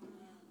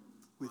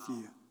with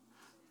you.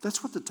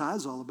 That's what the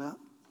tithe's all about.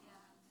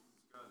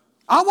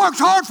 I worked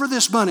hard for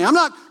this money. I'm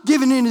not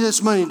giving any of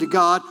this money to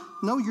God.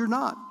 No, you're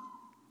not.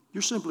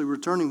 You're simply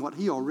returning what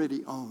he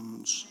already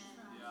owns.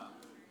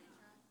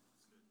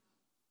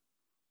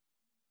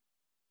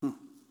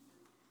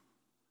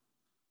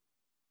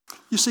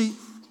 You see,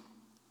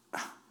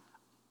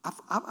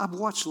 I've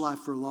watched life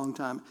for a long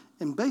time,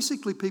 and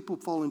basically people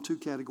fall in two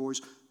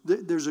categories.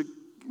 There's a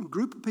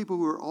group of people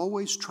who are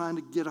always trying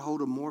to get a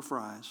hold of more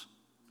fries.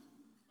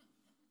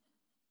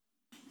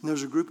 And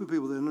there's a group of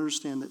people that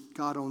understand that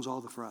God owns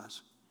all the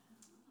fries.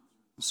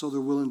 And so they're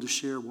willing to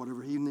share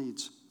whatever he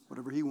needs,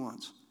 whatever he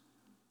wants.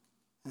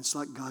 And it's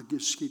like God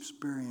just keeps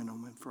burying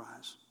them in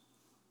fries.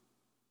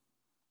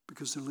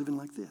 Because they're living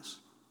like this.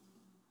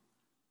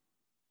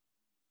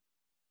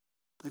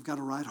 They've got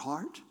a right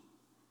heart,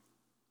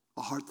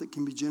 a heart that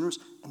can be generous,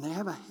 and they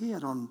have a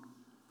head on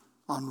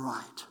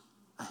right,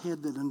 a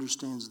head that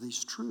understands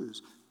these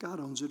truths. God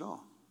owns it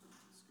all.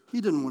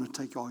 He doesn't want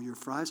to take all your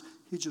fries.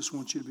 He just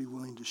wants you to be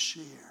willing to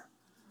share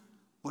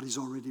what he's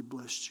already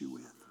blessed you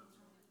with.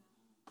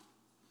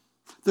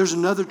 There's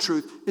another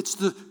truth. It's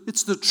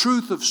the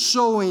truth of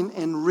sowing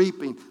and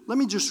reaping. Let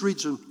me just read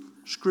some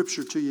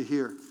scripture to you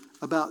here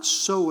about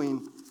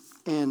sowing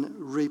and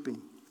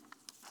reaping.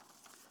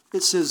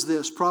 It says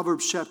this,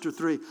 Proverbs chapter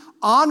 3,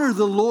 honor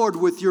the Lord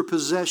with your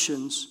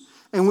possessions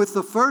and with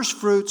the first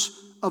fruits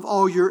of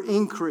all your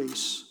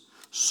increase,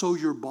 so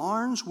your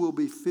barns will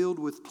be filled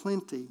with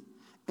plenty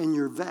and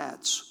your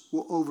vats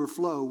will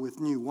overflow with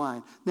new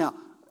wine. Now,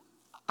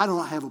 I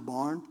don't have a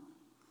barn.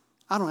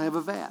 I don't have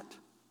a vat.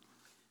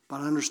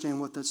 But I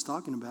understand what that's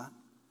talking about.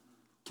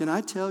 Can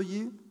I tell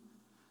you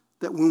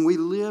that when we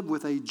live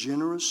with a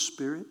generous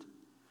spirit,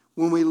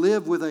 when we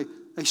live with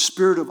a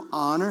spirit of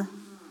honor,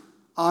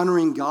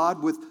 honoring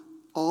God with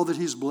all that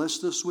he's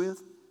blessed us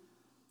with,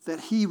 that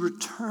he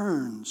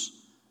returns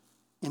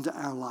into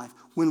our life.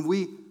 When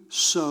we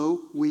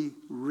sow, we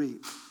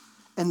reap.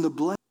 And the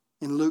blessing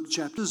in Luke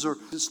chapters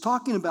is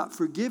talking about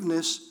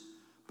forgiveness,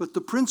 but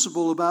the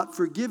principle about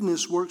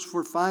forgiveness works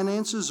for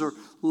finances or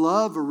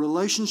love or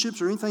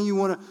relationships or anything you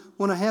want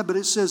to have. But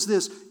it says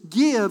this,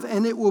 give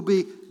and it will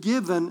be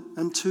given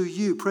unto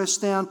you.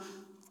 Pressed down,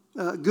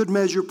 good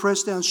measure,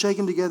 pressed down,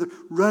 shaken together,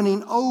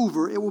 running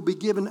over, it will be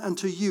given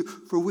unto you.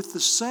 For with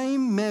the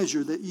same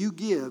measure that you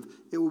give,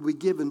 it will be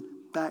given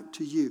back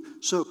to you.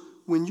 So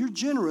when you're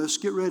generous,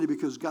 get ready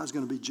because God's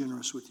going to be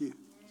generous with you.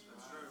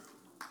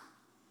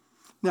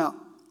 Now,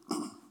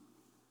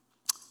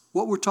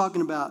 what we're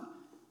talking about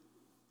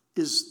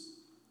is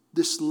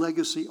this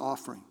legacy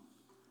offering.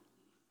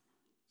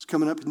 It's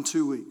coming up in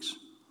 2 weeks.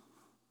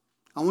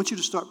 I want you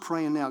to start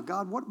praying now.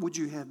 God, what would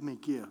you have me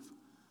give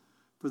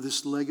for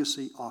this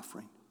legacy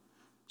offering?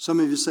 Some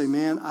of you say,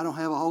 man, I don't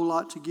have a whole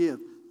lot to give.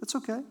 That's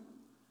okay.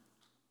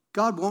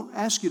 God won't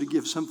ask you to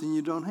give something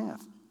you don't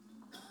have.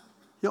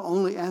 He'll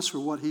only ask for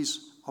what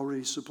he's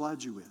already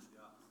supplied you with.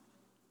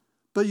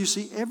 But you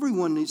see,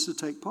 everyone needs to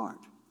take part.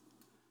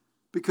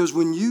 Because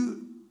when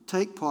you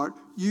take part,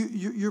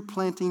 you're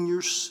planting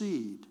your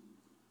seed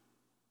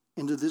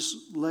into this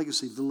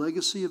legacy, the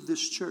legacy of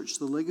this church,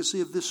 the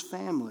legacy of this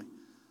family,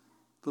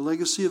 the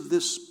legacy of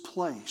this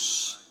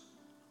place.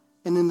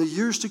 And in the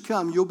years to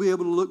come, you'll be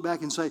able to look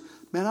back and say,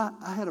 man,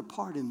 I had a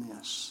part in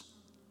this.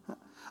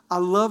 I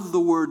love the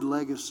word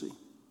legacy.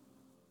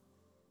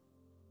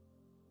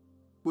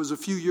 It was a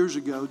few years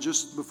ago,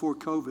 just before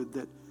COVID,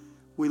 that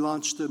we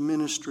launched a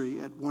ministry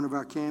at one of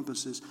our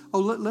campuses. Oh,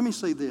 let me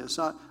say this.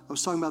 I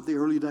was talking about the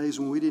early days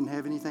when we didn't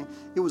have anything.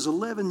 It was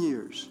 11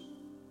 years,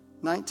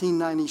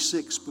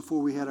 1996,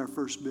 before we had our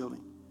first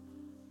building.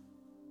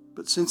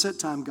 But since that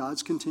time,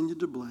 God's continued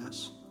to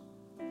bless.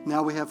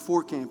 Now we have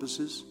 4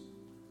 campuses.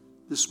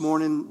 This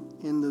morning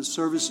in the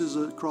services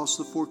across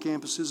the 4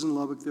 campuses in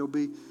Lubbock, there'll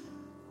be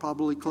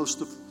probably close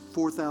to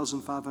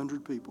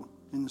 4,500 people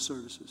in the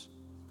services.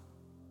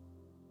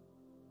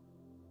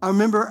 I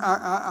remember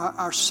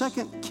our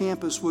second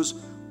campus was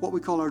what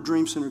we call our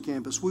Dream Center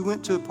campus. We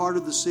went to a part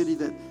of the city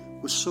that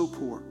was so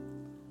poor.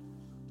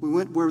 We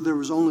went where there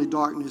was only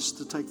darkness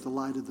to take the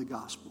light of the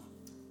gospel.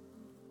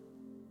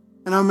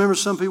 And I remember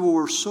some people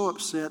were so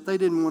upset. They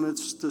didn't want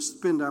us to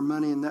spend our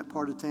money in that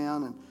part of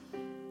town.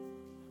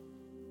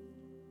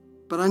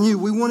 But I knew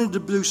we wanted to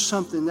do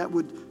something that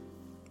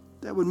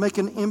would make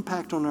an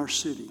impact on our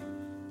city.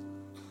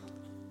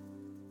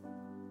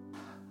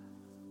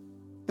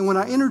 And when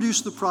I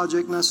introduced the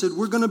project and I said,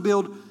 we're going to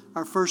build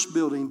our first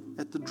building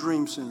at the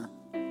Dream Center,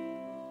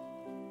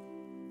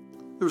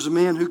 there was a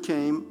man who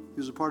came. He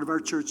was a part of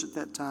our church at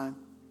that time.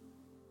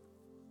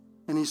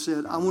 And he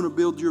said, I want to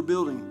build your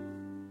building.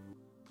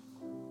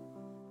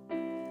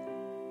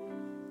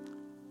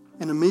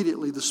 And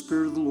immediately the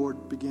Spirit of the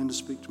Lord began to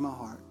speak to my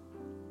heart.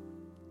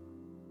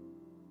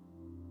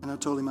 And I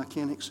told him, I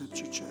can't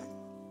accept your check.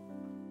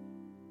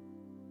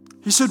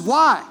 He said,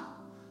 why?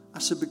 I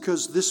said,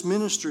 because this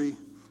ministry,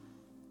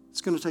 it's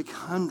going to take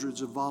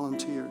hundreds of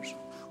volunteers.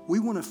 We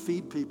want to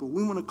feed people.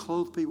 We want to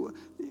clothe people.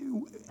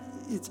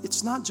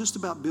 It's not just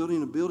about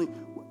building a building.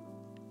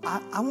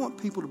 I want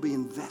people to be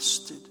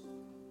invested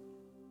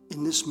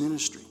in this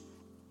ministry.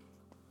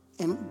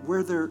 And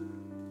where their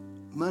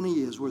money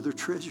is, where their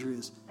treasure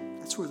is,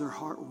 that's where their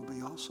heart will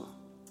be also.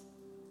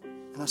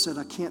 And I said,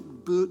 I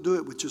can't do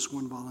it with just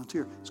one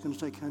volunteer. It's going to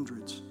take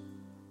hundreds.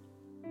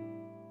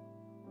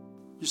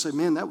 You say,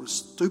 man, that was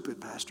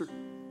stupid, Pastor.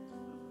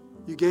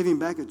 You gave him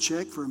back a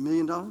check for $1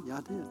 million? Yeah,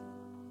 I did.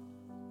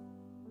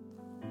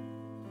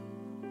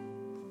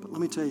 But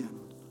let me tell you,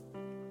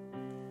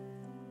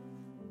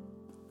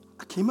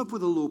 I came up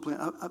with a little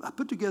plan. I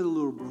put together a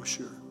little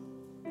brochure.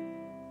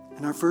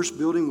 And our first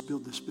building, we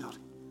built this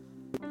building.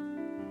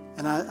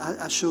 And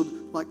I showed,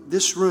 like,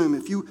 this room.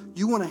 If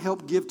you want to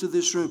help give to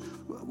this room,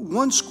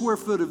 1 square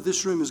foot of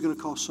this room is going to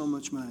cost so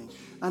much money.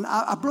 And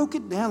I broke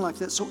it down like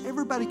that so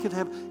everybody could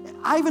have.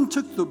 I even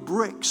took the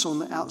bricks on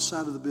the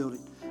outside of the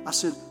building. I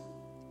said,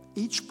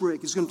 each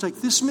brick is going to take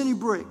this many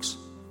bricks,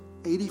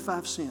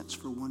 85 cents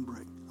for one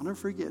brick. I'll never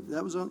forget.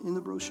 That was in the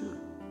brochure.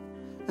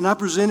 And I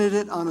presented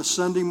it on a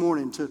Sunday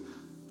morning to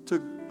a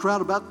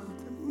crowd about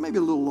maybe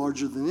a little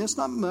larger than this,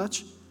 not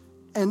much.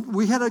 And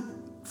we had a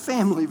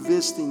family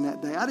visiting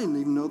that day. I didn't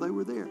even know they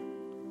were there.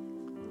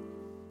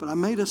 But I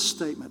made a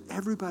statement.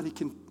 Everybody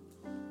can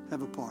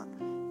have a part.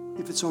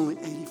 If it's only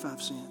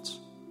 85 cents,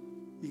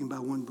 you can buy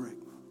one brick.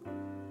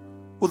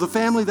 Well, the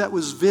family that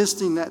was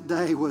visiting that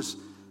day was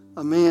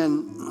a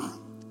man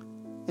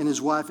and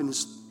his wife and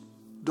his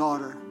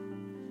daughter.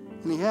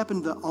 And he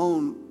happened to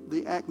own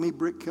the Acme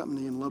Brick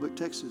Company in Lubbock,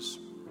 Texas.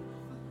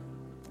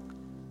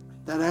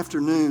 That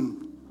afternoon,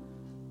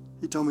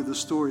 he told me the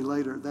story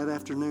later. That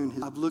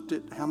afternoon, I've looked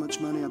at how much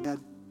money I've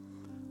had.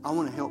 I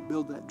want to help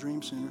build that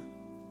Dream Center.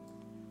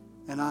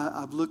 And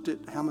I've looked at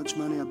how much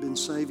money I've been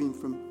saving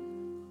from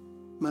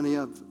money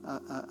I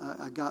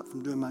got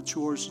from doing my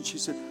chores. And she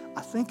said,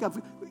 I think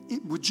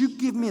would you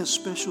give me a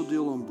special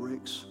deal on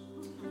bricks?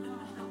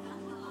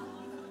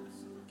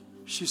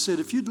 She said,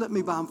 if you'd let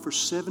me buy them for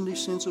 70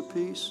 cents a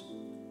piece,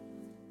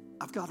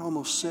 I've got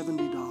almost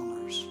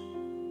 $70.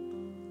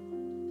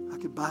 I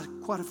could buy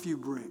quite a few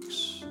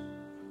bricks.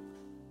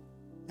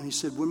 And he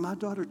said, when my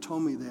daughter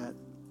told me that,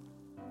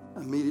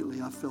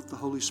 immediately I felt the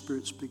Holy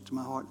Spirit speak to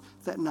my heart.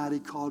 That night he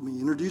called me,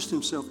 introduced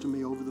himself to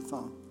me over the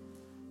phone.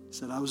 He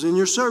said, I was in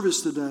your service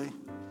today.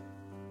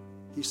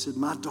 He said,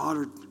 my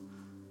daughter,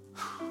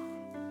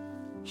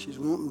 she's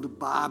wanting to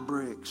buy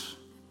bricks.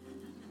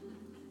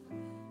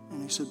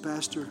 And he said,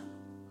 Pastor,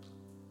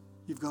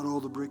 you've got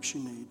all the bricks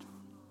you need.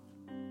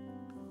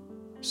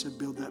 He said,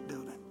 build that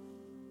building.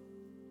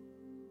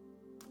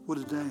 What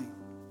a day.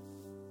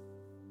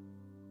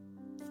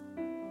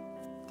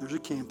 There's a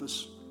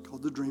campus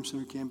called the Dream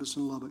Center campus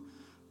in Lubbock.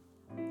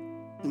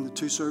 In the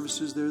 2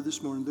 services there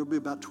this morning, there'll be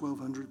about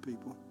 1,200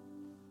 people.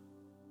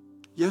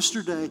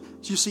 Yesterday,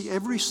 you see,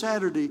 every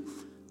Saturday,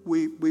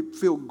 we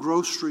fill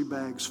grocery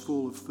bags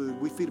full of food.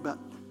 We feed about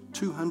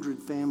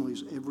 200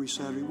 families every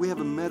Saturday. We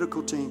have a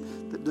medical team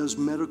that does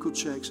medical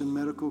checks and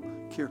medical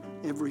care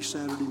every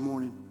Saturday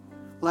morning.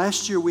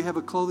 Last year, we have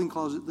a clothing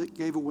closet that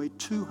gave away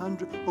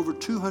over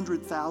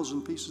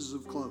 200,000 pieces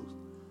of clothes.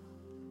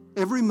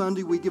 Every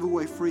Monday, we give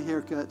away free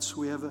haircuts.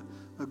 We have a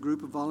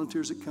group of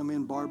volunteers that come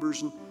in,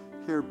 barbers and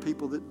hair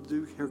people that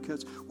do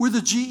haircuts. We're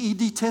the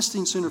GED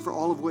testing center for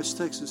all of West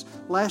Texas.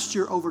 Last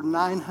year, over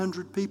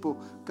 900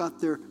 people got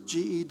their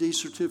GED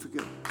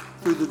certificate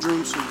through the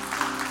Dream Center.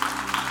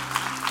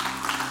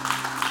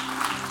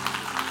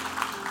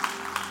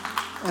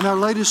 And our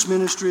latest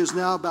ministry is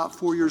now about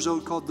 4 years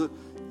old, called the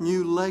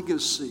New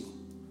Legacy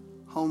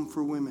Home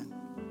for Women.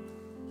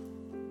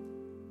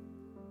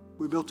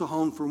 We built a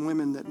home for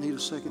women that need a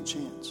second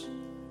chance.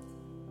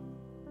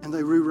 And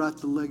they rewrite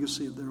the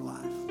legacy of their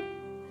life.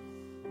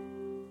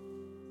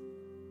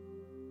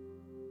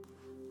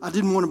 I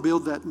didn't want to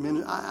build that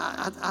ministry.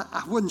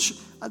 I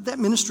wasn't that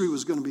ministry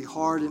was going to be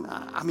hard. And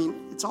I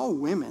mean, it's all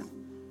women.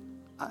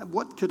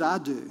 What could I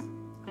do?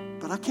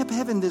 But I kept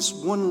having this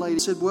one lady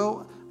said,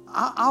 well,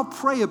 I'll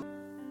pray.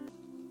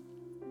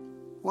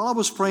 While I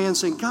was praying,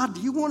 saying, God,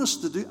 do you want us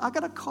to do? I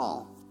got a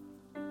call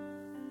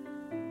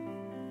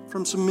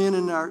from some men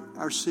in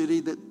our city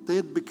that they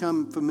had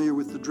become familiar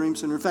with the Dream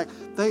Center. In fact,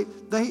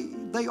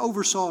 they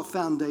oversaw a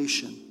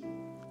foundation.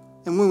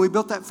 And when we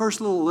built that first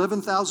little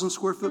 11,000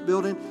 square foot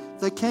building,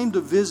 they came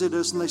to visit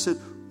us and they said,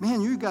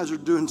 man, you guys are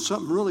doing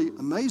something really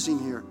amazing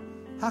here.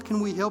 How can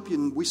we help you?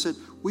 And we said,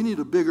 we need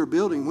a bigger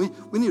building. We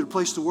need a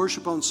place to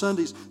worship on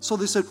Sundays. So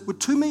they said, would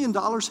 $2 million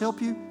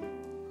help you?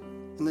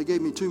 And they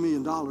gave me $2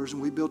 million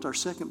and we built our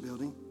second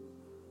building.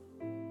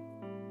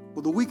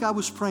 Well, the week I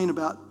was praying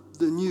about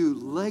the New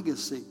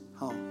Legacy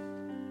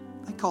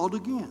Home, they called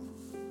again.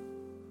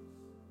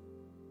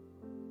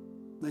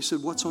 They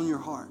said, what's on your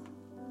heart?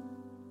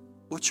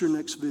 What's your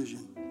next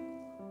vision?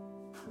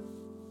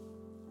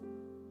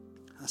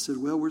 I said,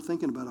 well, we're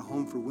thinking about a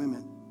home for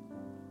women.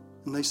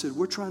 And they said,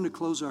 we're trying to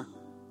close our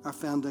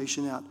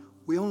foundation out.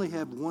 We only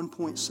have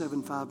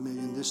 $1.75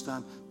 million this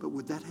time, but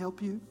would that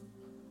help you?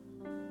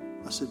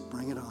 I said,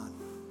 bring it on.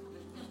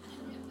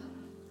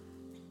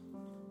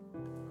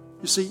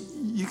 You see,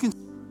 you can,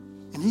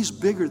 and he's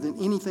bigger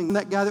than anything.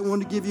 That guy that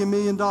wanted to give you $1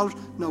 million,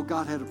 no,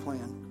 God had a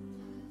plan.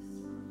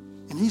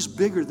 And he's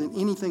bigger than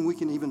anything we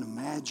can even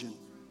imagine.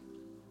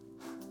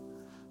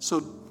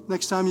 So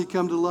next time you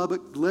come to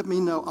Lubbock, let me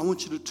know. I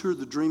want you to tour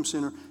the Dream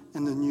Center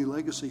and the new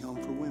Legacy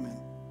Home for Women,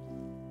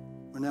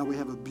 where now we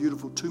have a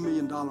beautiful $2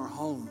 million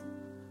home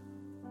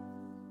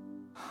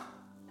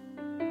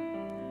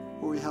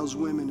where we house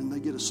women and they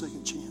get a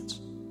second chance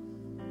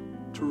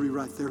to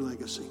rewrite their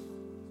legacy.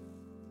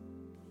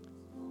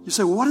 You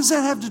say, well, what does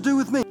that have to do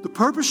with me? The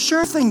Purpose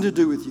Church thing to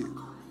do with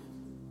you.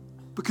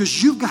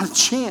 Because you've got a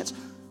chance.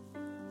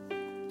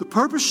 The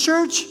Purpose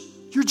Church,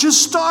 you're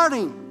just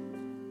starting.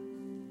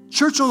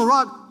 Church on the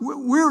Rock,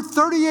 we're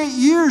 38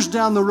 years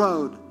down the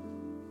road.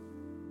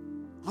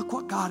 Look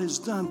what God has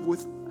done.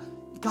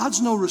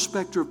 God's no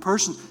respecter of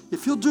persons.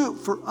 If he'll do it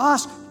for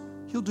us,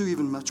 he'll do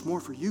even much more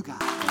for you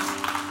guys.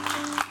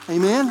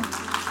 Amen?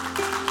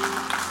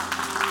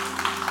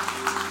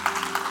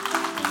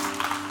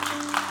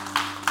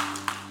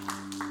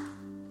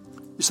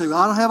 You say, well,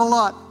 I don't have a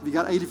lot. Have you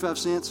got 85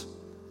 cents?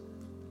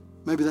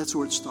 Maybe that's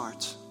where it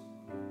starts.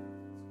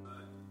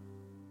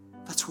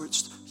 That's where it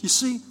starts. You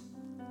see,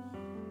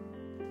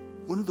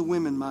 one of the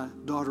women my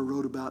daughter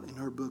wrote about in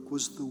her book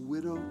was the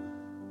widow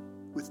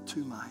with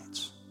 2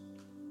 mites.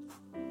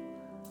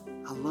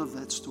 I love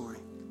that story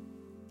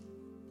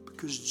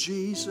because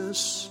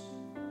Jesus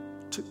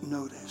took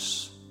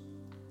notice.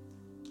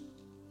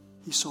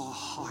 He saw a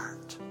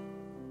heart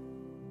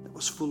that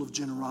was full of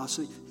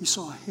generosity. He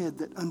saw a head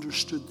that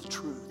understood the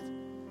truth.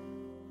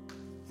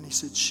 And he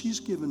said, she's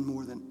given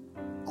more than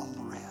all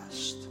the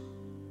rest.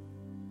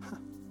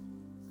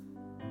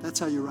 That's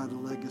how you write a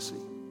legacy.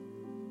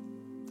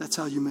 That's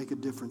how you make a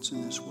difference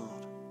in this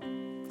world.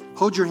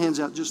 Hold your hands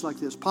out just like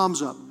this.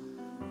 Palms up.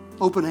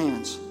 Open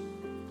hands.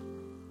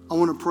 I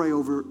want to pray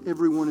over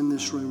everyone in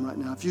this room right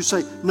now. If you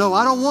say, no,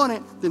 I don't want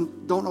it,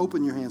 then don't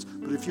open your hands.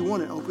 But if you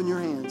want it, open your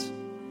hands.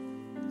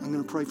 I'm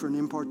going to pray for an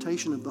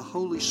impartation of the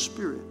Holy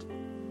Spirit.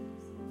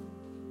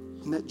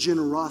 And that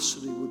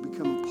generosity would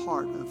become a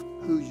part of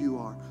who you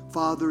are.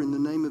 Father, in the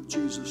name of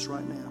Jesus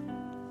right now,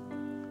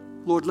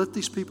 Lord, let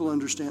these people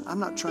understand. I'm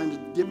not trying to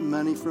get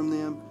money from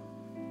them.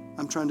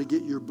 I'm trying to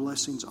get your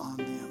blessings on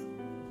them.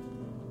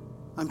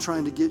 I'm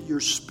trying to get your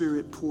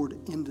Spirit poured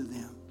into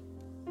them.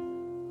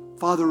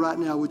 Father, right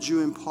now, would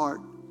you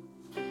impart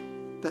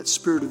that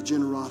spirit of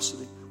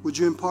generosity? Would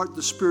you impart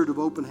the spirit of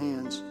open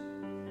hands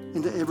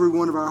into every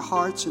one of our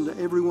hearts, into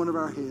every one of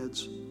our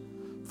heads?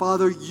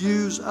 Father,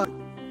 use us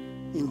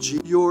in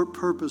your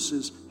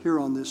purposes here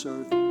on this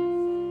earth.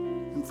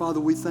 And Father,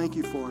 we thank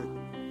you for it.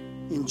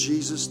 In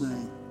Jesus'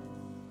 name,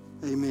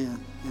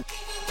 amen.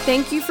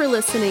 Thank you for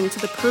listening to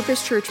the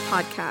Purpose Church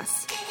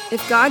podcast.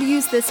 If God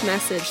used this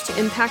message to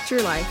impact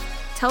your life,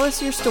 tell us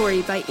your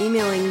story by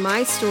emailing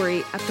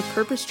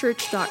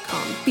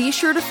mystory@thepurposechurch.com. Be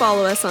sure to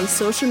follow us on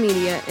social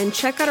media and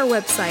check out our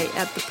website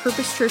at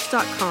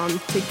thepurposechurch.com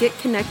to get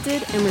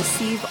connected and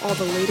receive all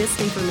the latest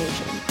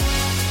information.